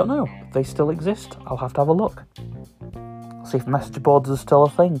 I don't know if they still exist. I'll have to have a look. See if message boards are still a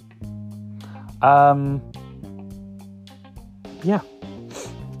thing. But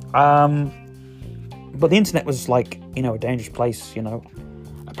the internet was a dangerous place,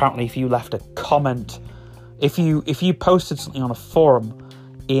 Apparently, if you left a comment... If you posted something on a forum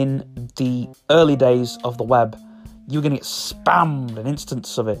in the early days of the web, you were going to get spammed an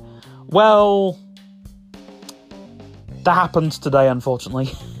instance of it. Well, that happens today,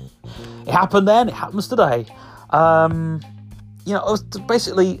 unfortunately. It happened then, it happens today.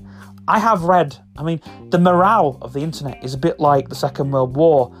 Basically, I have read, the morale of the internet is a bit like the Second World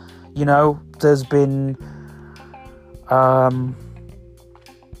War. There's been...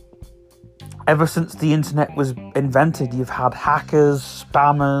 ever since the internet was invented, you've had hackers,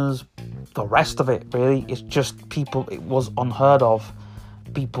 spammers, the rest of it, really. It's just people, it was unheard of,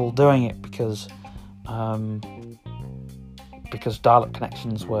 people doing it, because dial-up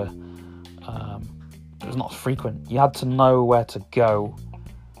connections were, it was not frequent. You had to know where to go.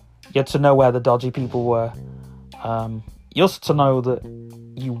 You had to know where the dodgy people were. you also to know that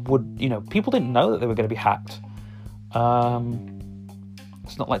you would, people didn't know that they were going to be hacked.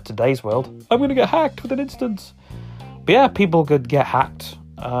 It's not like today's world. I'm going to get hacked with an instance. But yeah, people could get hacked.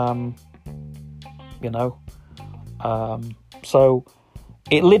 So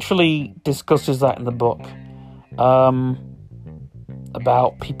it literally discusses that in the book.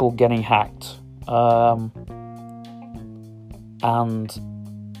 About people getting hacked. And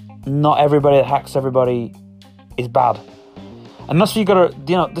not everybody that hacks everybody is bad. And that's what you gotta,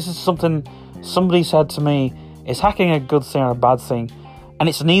 this is something somebody said to me, is hacking a good thing or a bad thing? And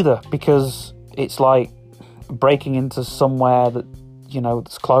it's neither, because it's like breaking into somewhere that,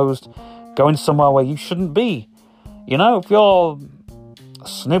 that's closed, going somewhere where you shouldn't be. If you're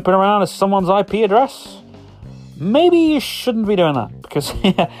snooping around at someone's IP address, maybe you shouldn't be doing that, because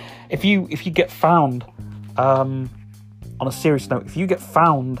if you get found, on a serious note, if you get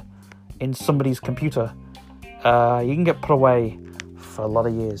found in somebody's computer, you can get put away for a lot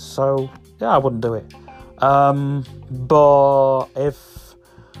of years. So yeah, I wouldn't do it. But if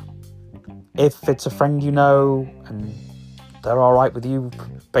it's a friend and they're all right with you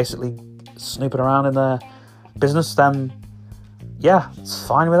basically snooping around in their business, then yeah, it's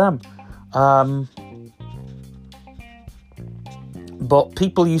fine with them. But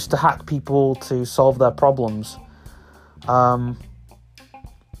people used to hack people to solve their problems. Now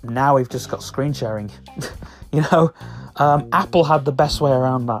we've just got screen sharing. Apple had the best way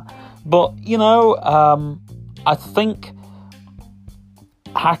around that. But, I think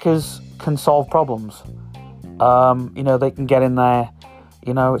hackers can solve problems. They can get in there.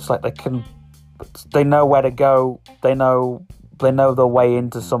 It's like they know where to go. They know their way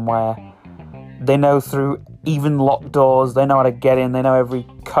into somewhere. They know through even locked doors. They know how to get in. They know every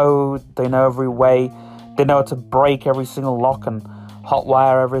code. They know every way. They know how to break every single lock and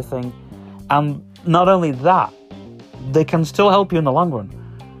hotwire everything. And not only that, they can still help you in the long run.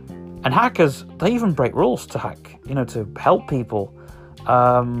 And hackers, they even break rules to hack, to help people.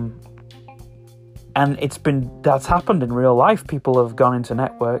 And that's happened in real life. People have gone into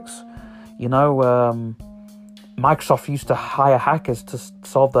networks. Microsoft used to hire hackers to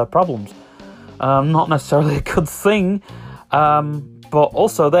solve their problems. Not necessarily a good thing, but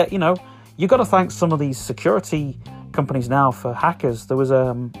also that, you got to thank some of these security companies now for hackers. There was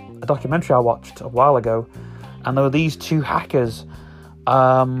a documentary I watched a while ago, and there were these two hackers.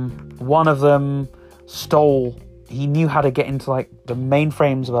 One of them he knew how to get into like the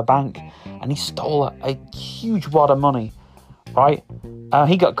mainframes of a bank, and he stole a huge wad of money, right?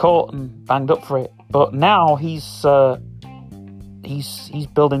 He got caught and banged up for it, but now he's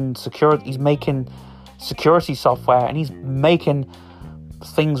building security. He's making security software, and he's making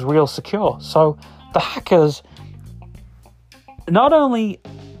things real secure. So the hackers, not only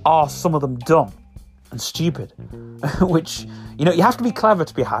are some of them dumb and stupid, which, you have to be clever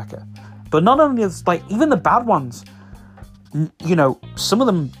to be a hacker, but not only is like even the bad ones, some of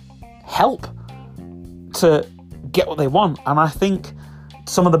them help to get what they want. And I think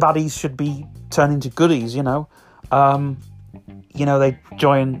some of the baddies should be turned into goodies. They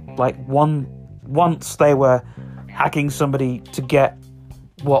join once they were hacking somebody to get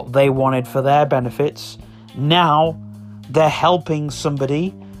what they wanted for their benefits. Now they're helping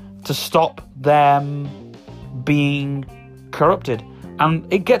somebody to stop them being corrupted. And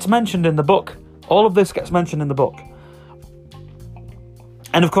it gets mentioned in the book. All of this gets mentioned in the book.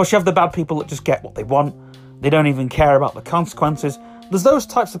 And of course you have the bad people that just get what they want. They don't even care about the consequences. There's those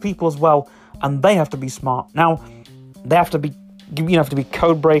types of people as well, and they have to be smart. Now, you have to be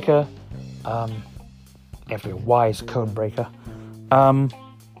code breaker. You have to be a wise code breaker.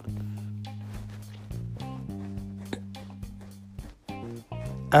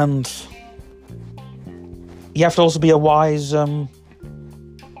 And you have to also be a wise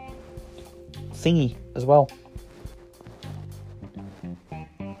thingy as well.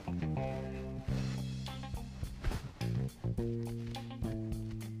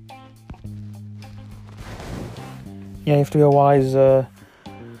 Yeah, you have to be a wise. You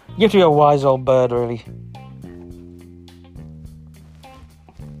have to be a wise old bird, really,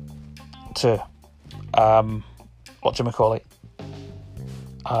 to whatchamacallit.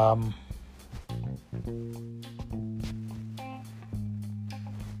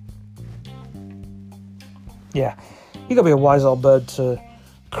 Yeah, you gotta be a wise old bird to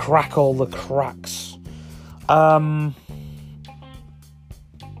crack all the cracks.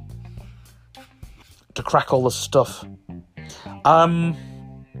 To crack all the stuff.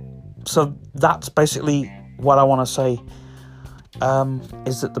 So that's basically what I want to say.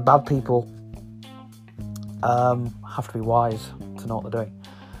 Is that the bad people have to be wise to know what they're doing.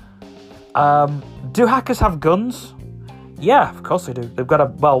 Do hackers have guns? Yeah, of course they do. They've got to.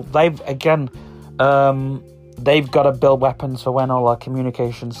 Well, they've got to build weapons for when all our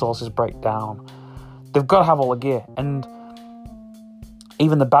communication sources break down. They've got to have all the gear, and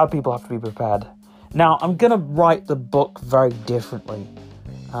even the bad people have to be prepared. Now, I'm going to write the book very differently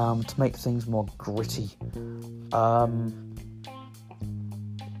to make things more gritty.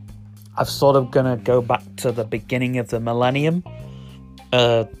 I've sort of going to go back to the beginning of the millennium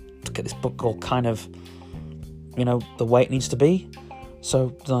to get this book all kind of, the way it needs to be.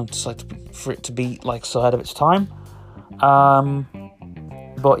 So, just like for it to be like so ahead of its time.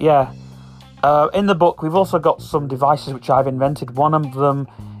 But yeah, in the book we've also got some devices which I've invented. One of them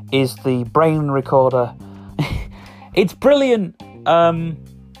is the brain recorder. It's brilliant.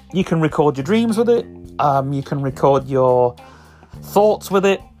 You can record your dreams with it. You can record your thoughts with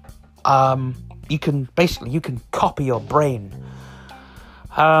it. You can copy your brain.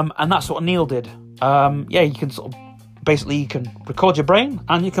 And that's what Neil did. You can you can record your brain,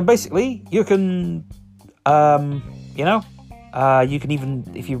 and you can you can even,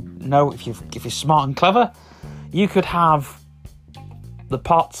 if you're smart and clever, you could have the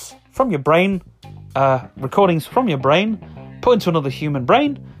parts from your brain, recordings from your brain, put into another human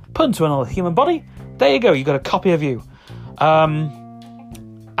brain, put into another human body. There you go. You got a copy of you.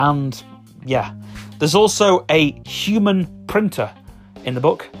 And yeah, there's also a human printer in the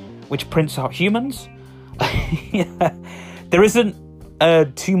book, which prints out humans. There isn't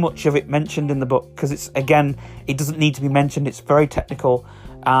too much of it mentioned in the book because it doesn't need to be mentioned. It's very technical,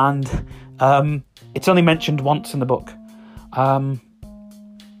 and it's only mentioned once in the book.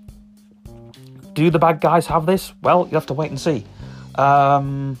 Do the bad guys have this? Well, you have to wait and see.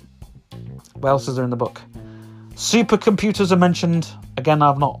 What else is there in the book? Supercomputers are mentioned. Again,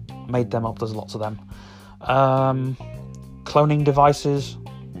 I've not made them up. There's lots of them. Cloning devices.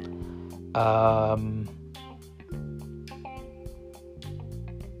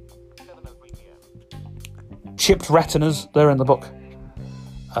 Chipped retinas, they're in the book.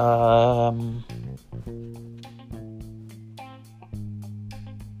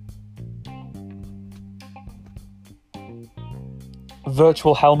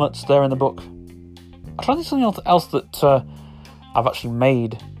 Virtual helmets, they're in the book. I'm trying to think something else that I've actually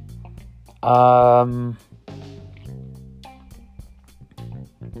made.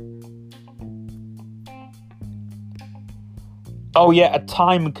 Oh yeah, a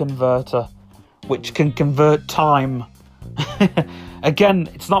time converter, which can convert time. Again,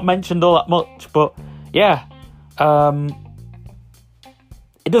 it's not mentioned all that much, but yeah,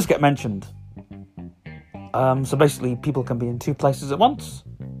 it does get mentioned. So basically, people can be in two places at once,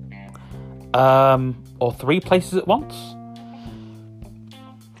 or three places at once.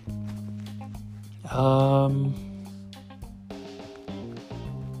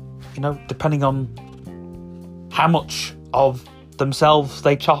 Depending on how much of themselves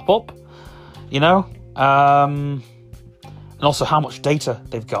they chop up, and also how much data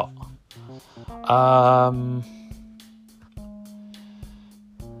they've got.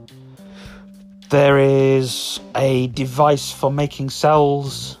 There is a device for making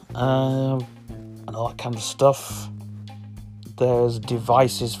cells and all that kind of stuff. There's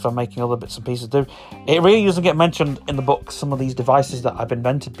devices for making other bits and pieces. It really doesn't get mentioned in the book, some of these devices that I've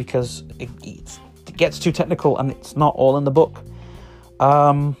invented, because it gets too technical and it's not all in the book.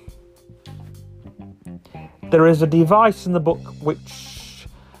 There is a device in the book which,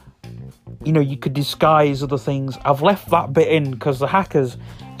 you could disguise other things. I've left that bit in because the hackers,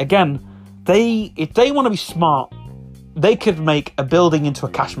 again, if they want to be smart, they could make a building into a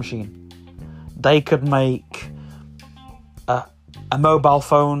cash machine. They could make a mobile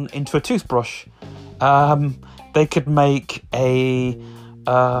phone into a toothbrush. They could make a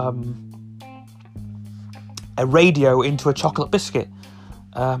radio into a chocolate biscuit,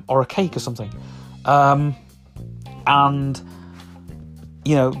 or a cake or something. And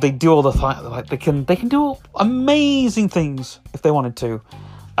they do all the they can do amazing things if they wanted to.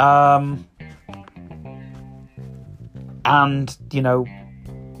 And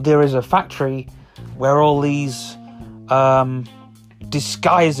there is a factory where all these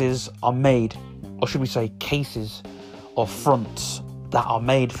disguises are made, or should we say cases or fronts that are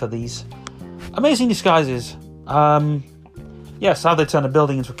made for these amazing disguises. Yes, how they turn a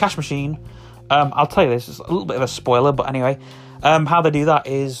building into a cash machine. I'll tell you this, it's a little bit of a spoiler, but anyway, how they do that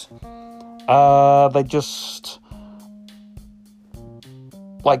is they just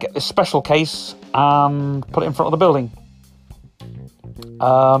get a special case and put it in front of the building.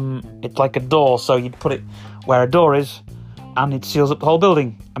 It's like a door, so you'd put it where a door is, and it seals up the whole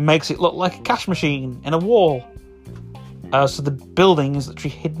building and makes it look like a cash machine in a wall. So the building is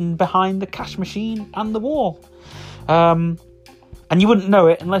literally hidden behind the cash machine and the wall. and you wouldn't know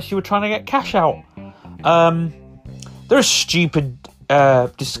it unless you were trying to get cash out. There are stupid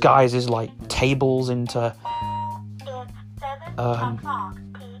disguises like tables into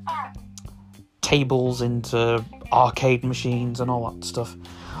arcade machines and all that stuff.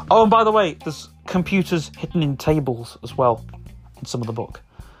 Oh, and by the way, there's computers hidden in tables as well in some of the book.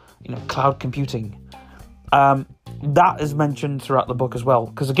 You know, cloud computing. That is mentioned throughout the book as well.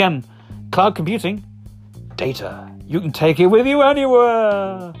 Because again, cloud computing, data. You can take it with you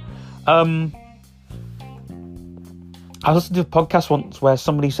anywhere. I listened to a podcast once where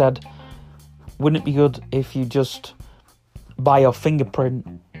somebody said, wouldn't it be good if you just, by your fingerprint,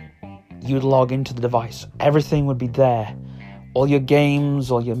 you'd log into the device. Everything would be there. All your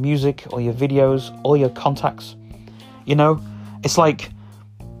games, all your music, all your videos, all your contacts. You know, it's like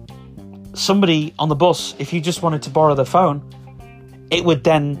somebody on the bus, if you just wanted to borrow their phone, it would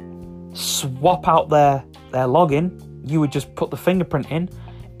then swap out their login. You would just put the fingerprint in.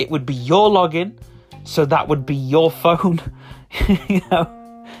 It would be your login, so that would be your phone. You know,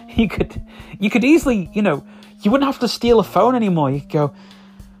 you could easily, you know, you wouldn't have to steal a phone anymore. You could go,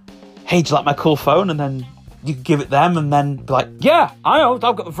 hey, do you like my cool phone? And then you could give it them and then be like, yeah, I know, I've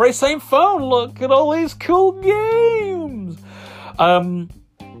got the very same phone. Look at all these cool games. That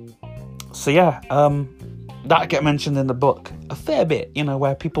get mentioned in the book a fair bit, you know,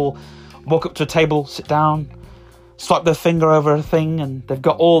 where people walk up to a table, sit down, swipe their finger over a thing, and they've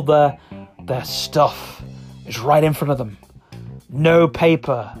got all their stuff is right in front of them. No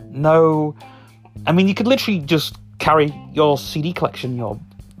paper, no... I mean, you could literally just carry your CD collection, your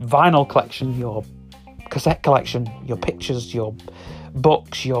vinyl collection, your cassette collection, your pictures, your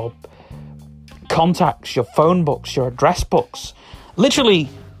books, your contacts, your phone books, your address books. Literally,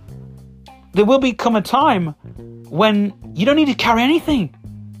 there will become a time when you don't need to carry anything.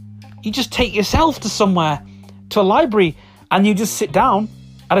 You just take yourself to somewhere, to a library, and you just sit down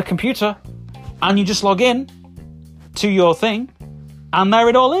at a computer and you just log in to your thing, and there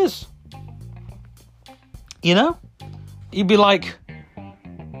it all is. You know? You'd be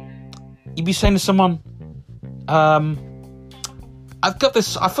saying to someone, I've got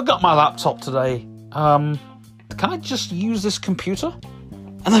this, I forgot my laptop today. Can I just use this computer?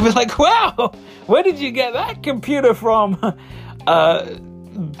 And they'd be like, wow, where did you get that computer from?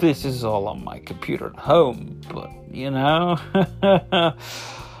 This is all on my computer at home, but, you know.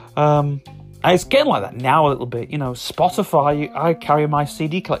 It's getting like that now a little bit. You know, Spotify, I carry my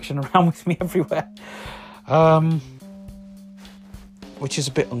CD collection around with me everywhere. Which is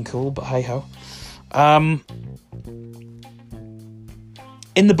a bit uncool, but hey-ho.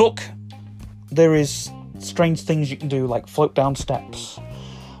 In the book, there is strange things you can do, like float down steps.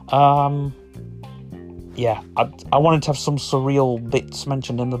 I wanted to have some surreal bits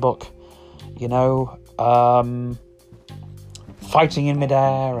mentioned in the book. You know, fighting in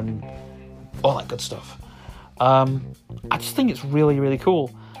midair and all that good stuff. I just think it's really, really cool.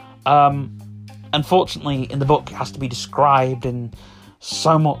 Unfortunately, in the book, it has to be described in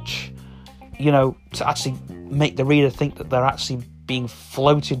so much, you know, to actually make the reader think that they're actually being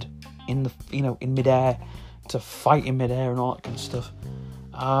floated in the, you know, in midair, to fight in midair and all that kind of stuff.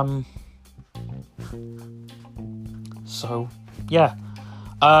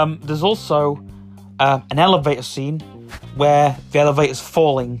 There's also an elevator scene where the elevator's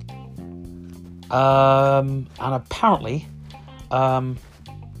falling, and apparently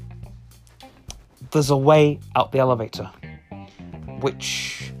there's a way out the elevator,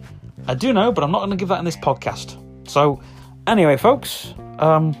 which I do know, but I'm not going to give that in this podcast. So anyway, folks,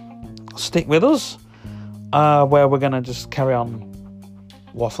 stick with us, where we're going to just carry on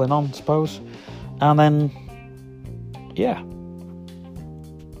waffling on, I suppose, and then yeah.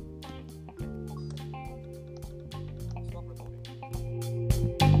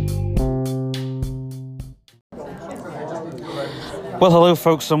 Well, hello,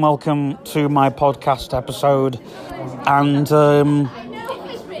 folks, and welcome to my podcast episode. And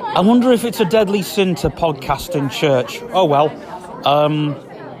I wonder if it's a deadly sin to podcast in church. Oh, well.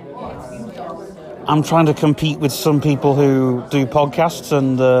 I'm trying to compete with some people who do podcasts,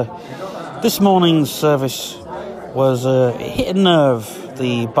 and this morning's service was it hit a nerve,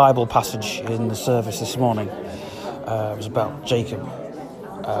 the Bible passage in the service this morning. It was about Jacob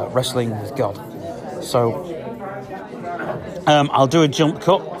wrestling with God. So I'll do a jump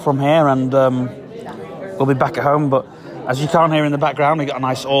cut from here, and we'll be back at home. But as you can't hear in the background, we've got a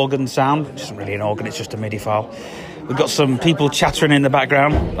nice organ sound, which isn't really an organ, it's just a MIDI file. We've got some people chattering in the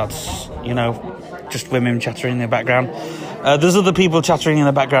background. That's, you know, just women chattering in the background. There's other people chattering in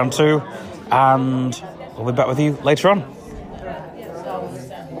the background too, and we'll be back with you later on.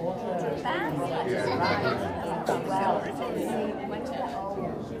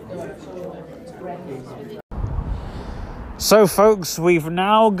 So, folks, we've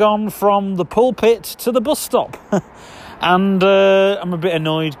now gone from the pulpit to the bus stop. And I'm a bit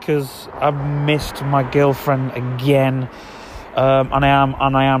annoyed because I've missed my girlfriend again. And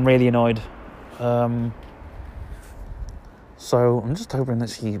I am really annoyed. So I'm just hoping that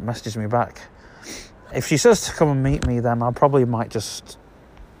she messages me back. If she says to come and meet me, then I probably might just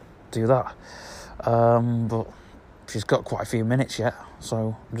do that. But she's got quite a few minutes yet,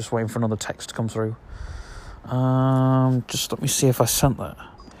 so I'm just waiting for another text to come through. Just let me see if I sent that.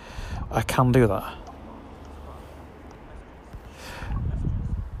 I can do that.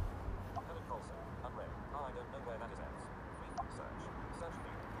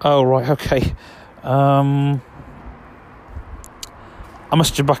 Oh, right, okay. I'll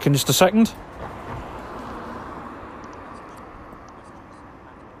message you back in just a second.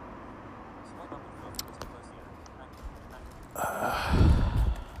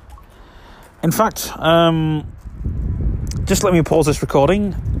 In fact, just let me pause this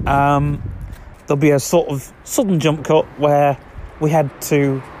recording. There'll be a sort of sudden jump cut where we head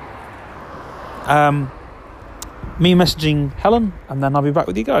to me messaging Helen, and then I'll be back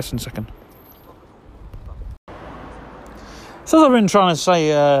with you guys in a second. So as I've been trying to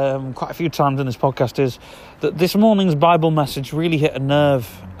say quite a few times in this podcast is that this morning's Bible message really hit a nerve,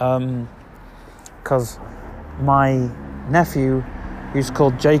 because my nephew, who's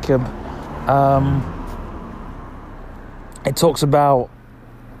called Jacob, it talks about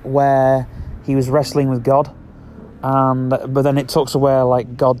where he was wrestling with God, but then it talks of where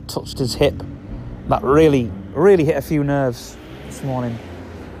like God touched his hip. That really hit a few nerves this morning,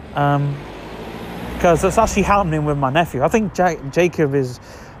 because that's actually happening with my nephew. I think Jacob is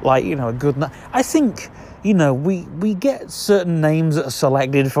like, a good. I think we get certain names that are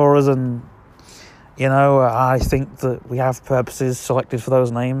selected for us, and I think that we have purposes selected for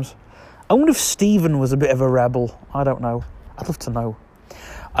those names. I wonder if Stephen was a bit of a rebel. I don't know. I'd love to know.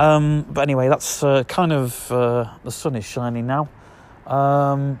 But anyway, that's kind of the sun is shining now.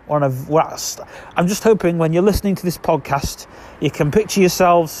 I'm just hoping when you're listening to this podcast, you can picture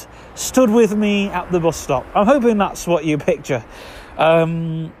yourselves stood with me at the bus stop. I'm hoping that's what you picture.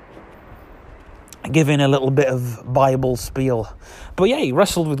 Giving a little bit of Bible spiel. But yeah, he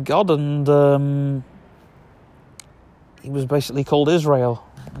wrestled with God, and he was basically called Israel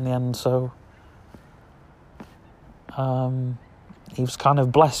in the end, so he was kind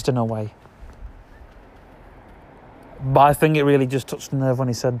of blessed in a way. But I think it really just touched the nerve when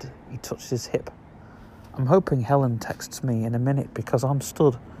he said he touched his hip. I'm hoping Helen texts me in a minute because I'm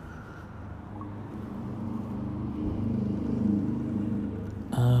stood.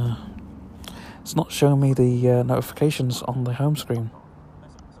 It's not showing me the notifications on the home screen.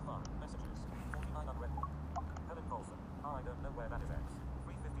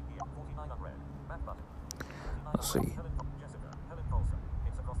 Let's see.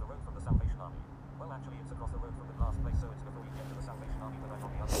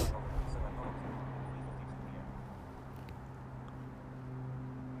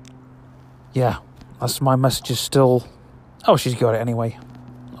 Yeah, that's my message is still... Oh, she's got it anyway.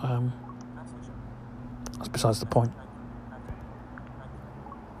 That's besides the point.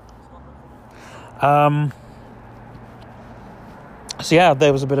 So yeah,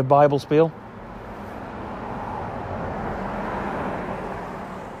 there was a bit of Bible spiel.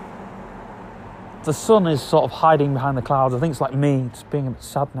 The sun is sort of hiding behind the clouds. I think it's like me, just being a bit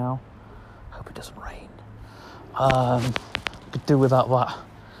sad now. Hope it doesn't rain. Could do without that.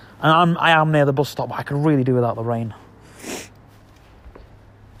 And I am near the bus stop, but I could really do without the rain.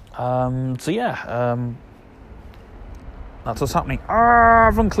 So yeah, that's what's happening.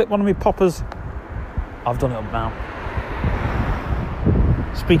 I've unclipped one of my poppers. I've done it up now.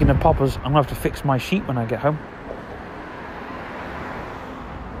 Speaking of poppers, I'm going to have to fix my sheet when I get home.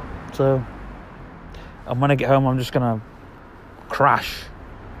 So, and when I get home, I'm just going to crash.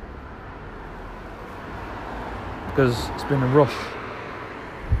 Because it's been a rush.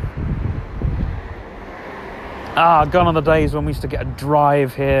 Gone are the days when we used to get a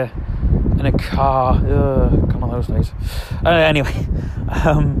drive here in a car. Gone are those days. Anyway,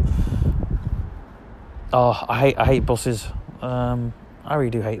 I hate buses. I really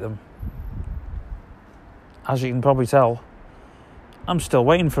do hate them. As you can probably tell, I'm still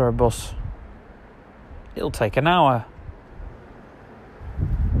waiting for a bus. It'll take an hour.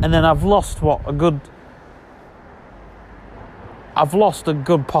 And then I've lost a good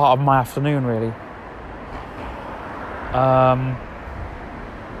part of my afternoon, really.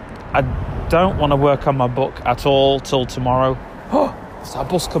 I don't want to work on my book at all till tomorrow. Oh, is that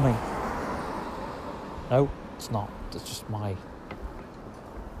bus coming? No, it's not. It's just my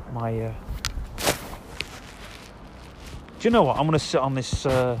Do you know what? I'm going to sit on this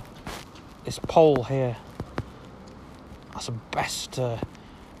this pole here. That's the best.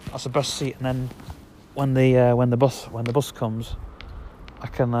 That's the best seat. And then when the bus comes, I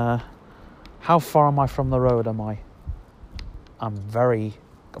can. How far am I from the road? Am I? I'm very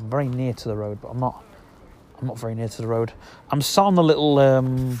near to the road, but I'm not very near to the road. I'm sat on the little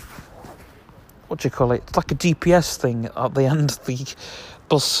what do you call it? It's like a GPS thing at the end of the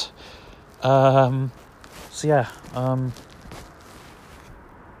bus. So yeah.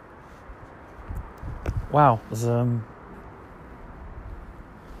 Wow. There's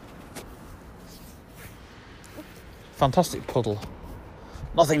fantastic puddle.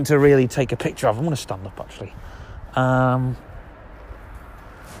 Nothing to really take a picture of. I'm going to stand up actually.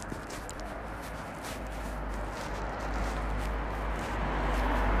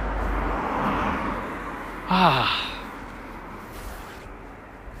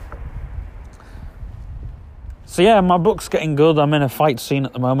 So yeah, my book's getting good. I'm in a fight scene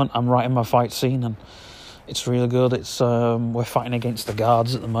at the moment. I'm writing my fight scene, and it's really good. It's we're fighting against the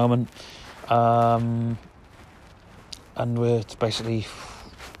guards at the moment, and we're basically,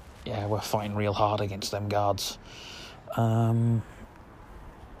 yeah, we're fighting real hard against them guards.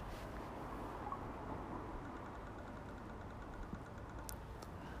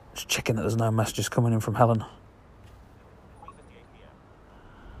 Just checking that there's no messages coming in from Helen.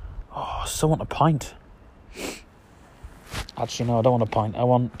 Oh, I still want a pint. Actually, no, I don't want a pint. I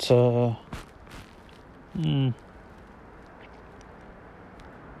want... I'm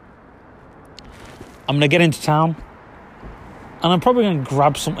going to get into town. And I'm probably going to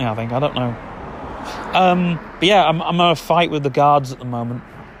grab something, I think. I don't know. But yeah, I'm in a fight with the guards at the moment.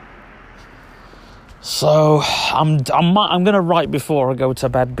 So, I'm going to write before I go to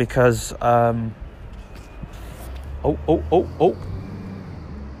bed because...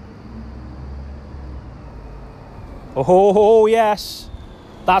 Oh, yes.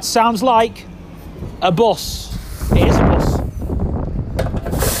 That sounds like a bus. It is a bus.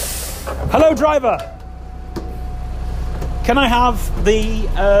 Hello, driver. Can I have the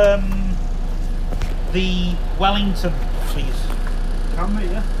Wellington, please? Can we,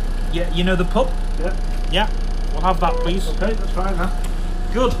 yeah? Yeah, you know the pub? Yeah. Yeah, we'll have that, please. Okay, that's fine, huh?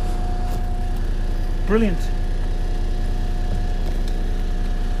 Good. Brilliant.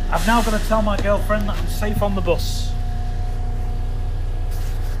 I've now got to tell my girlfriend that I'm safe on the bus.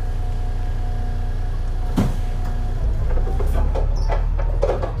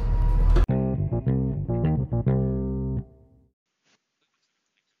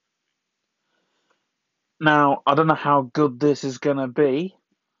 Now, I don't know how good this is going to be,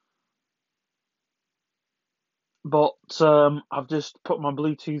 but I've just put my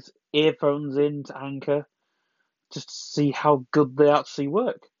Bluetooth earphones in to Anchor just to see how good they actually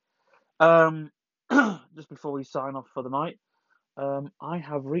work. Just before we sign off for the night, I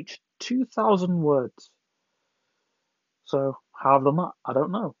have reached 2,000 words. So, how I've done that, I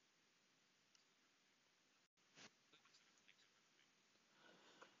don't know.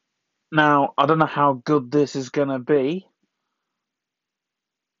 Now, I don't know how good this is going to be,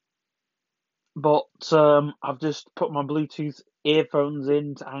 but I've just put my Bluetooth earphones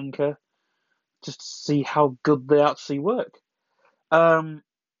in to Anchor just to see how good they actually work.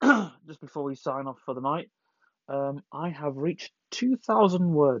 Just before we sign off for the night, I have reached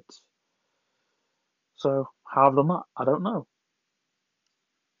 2,000 words. So, how I've done that, I don't know.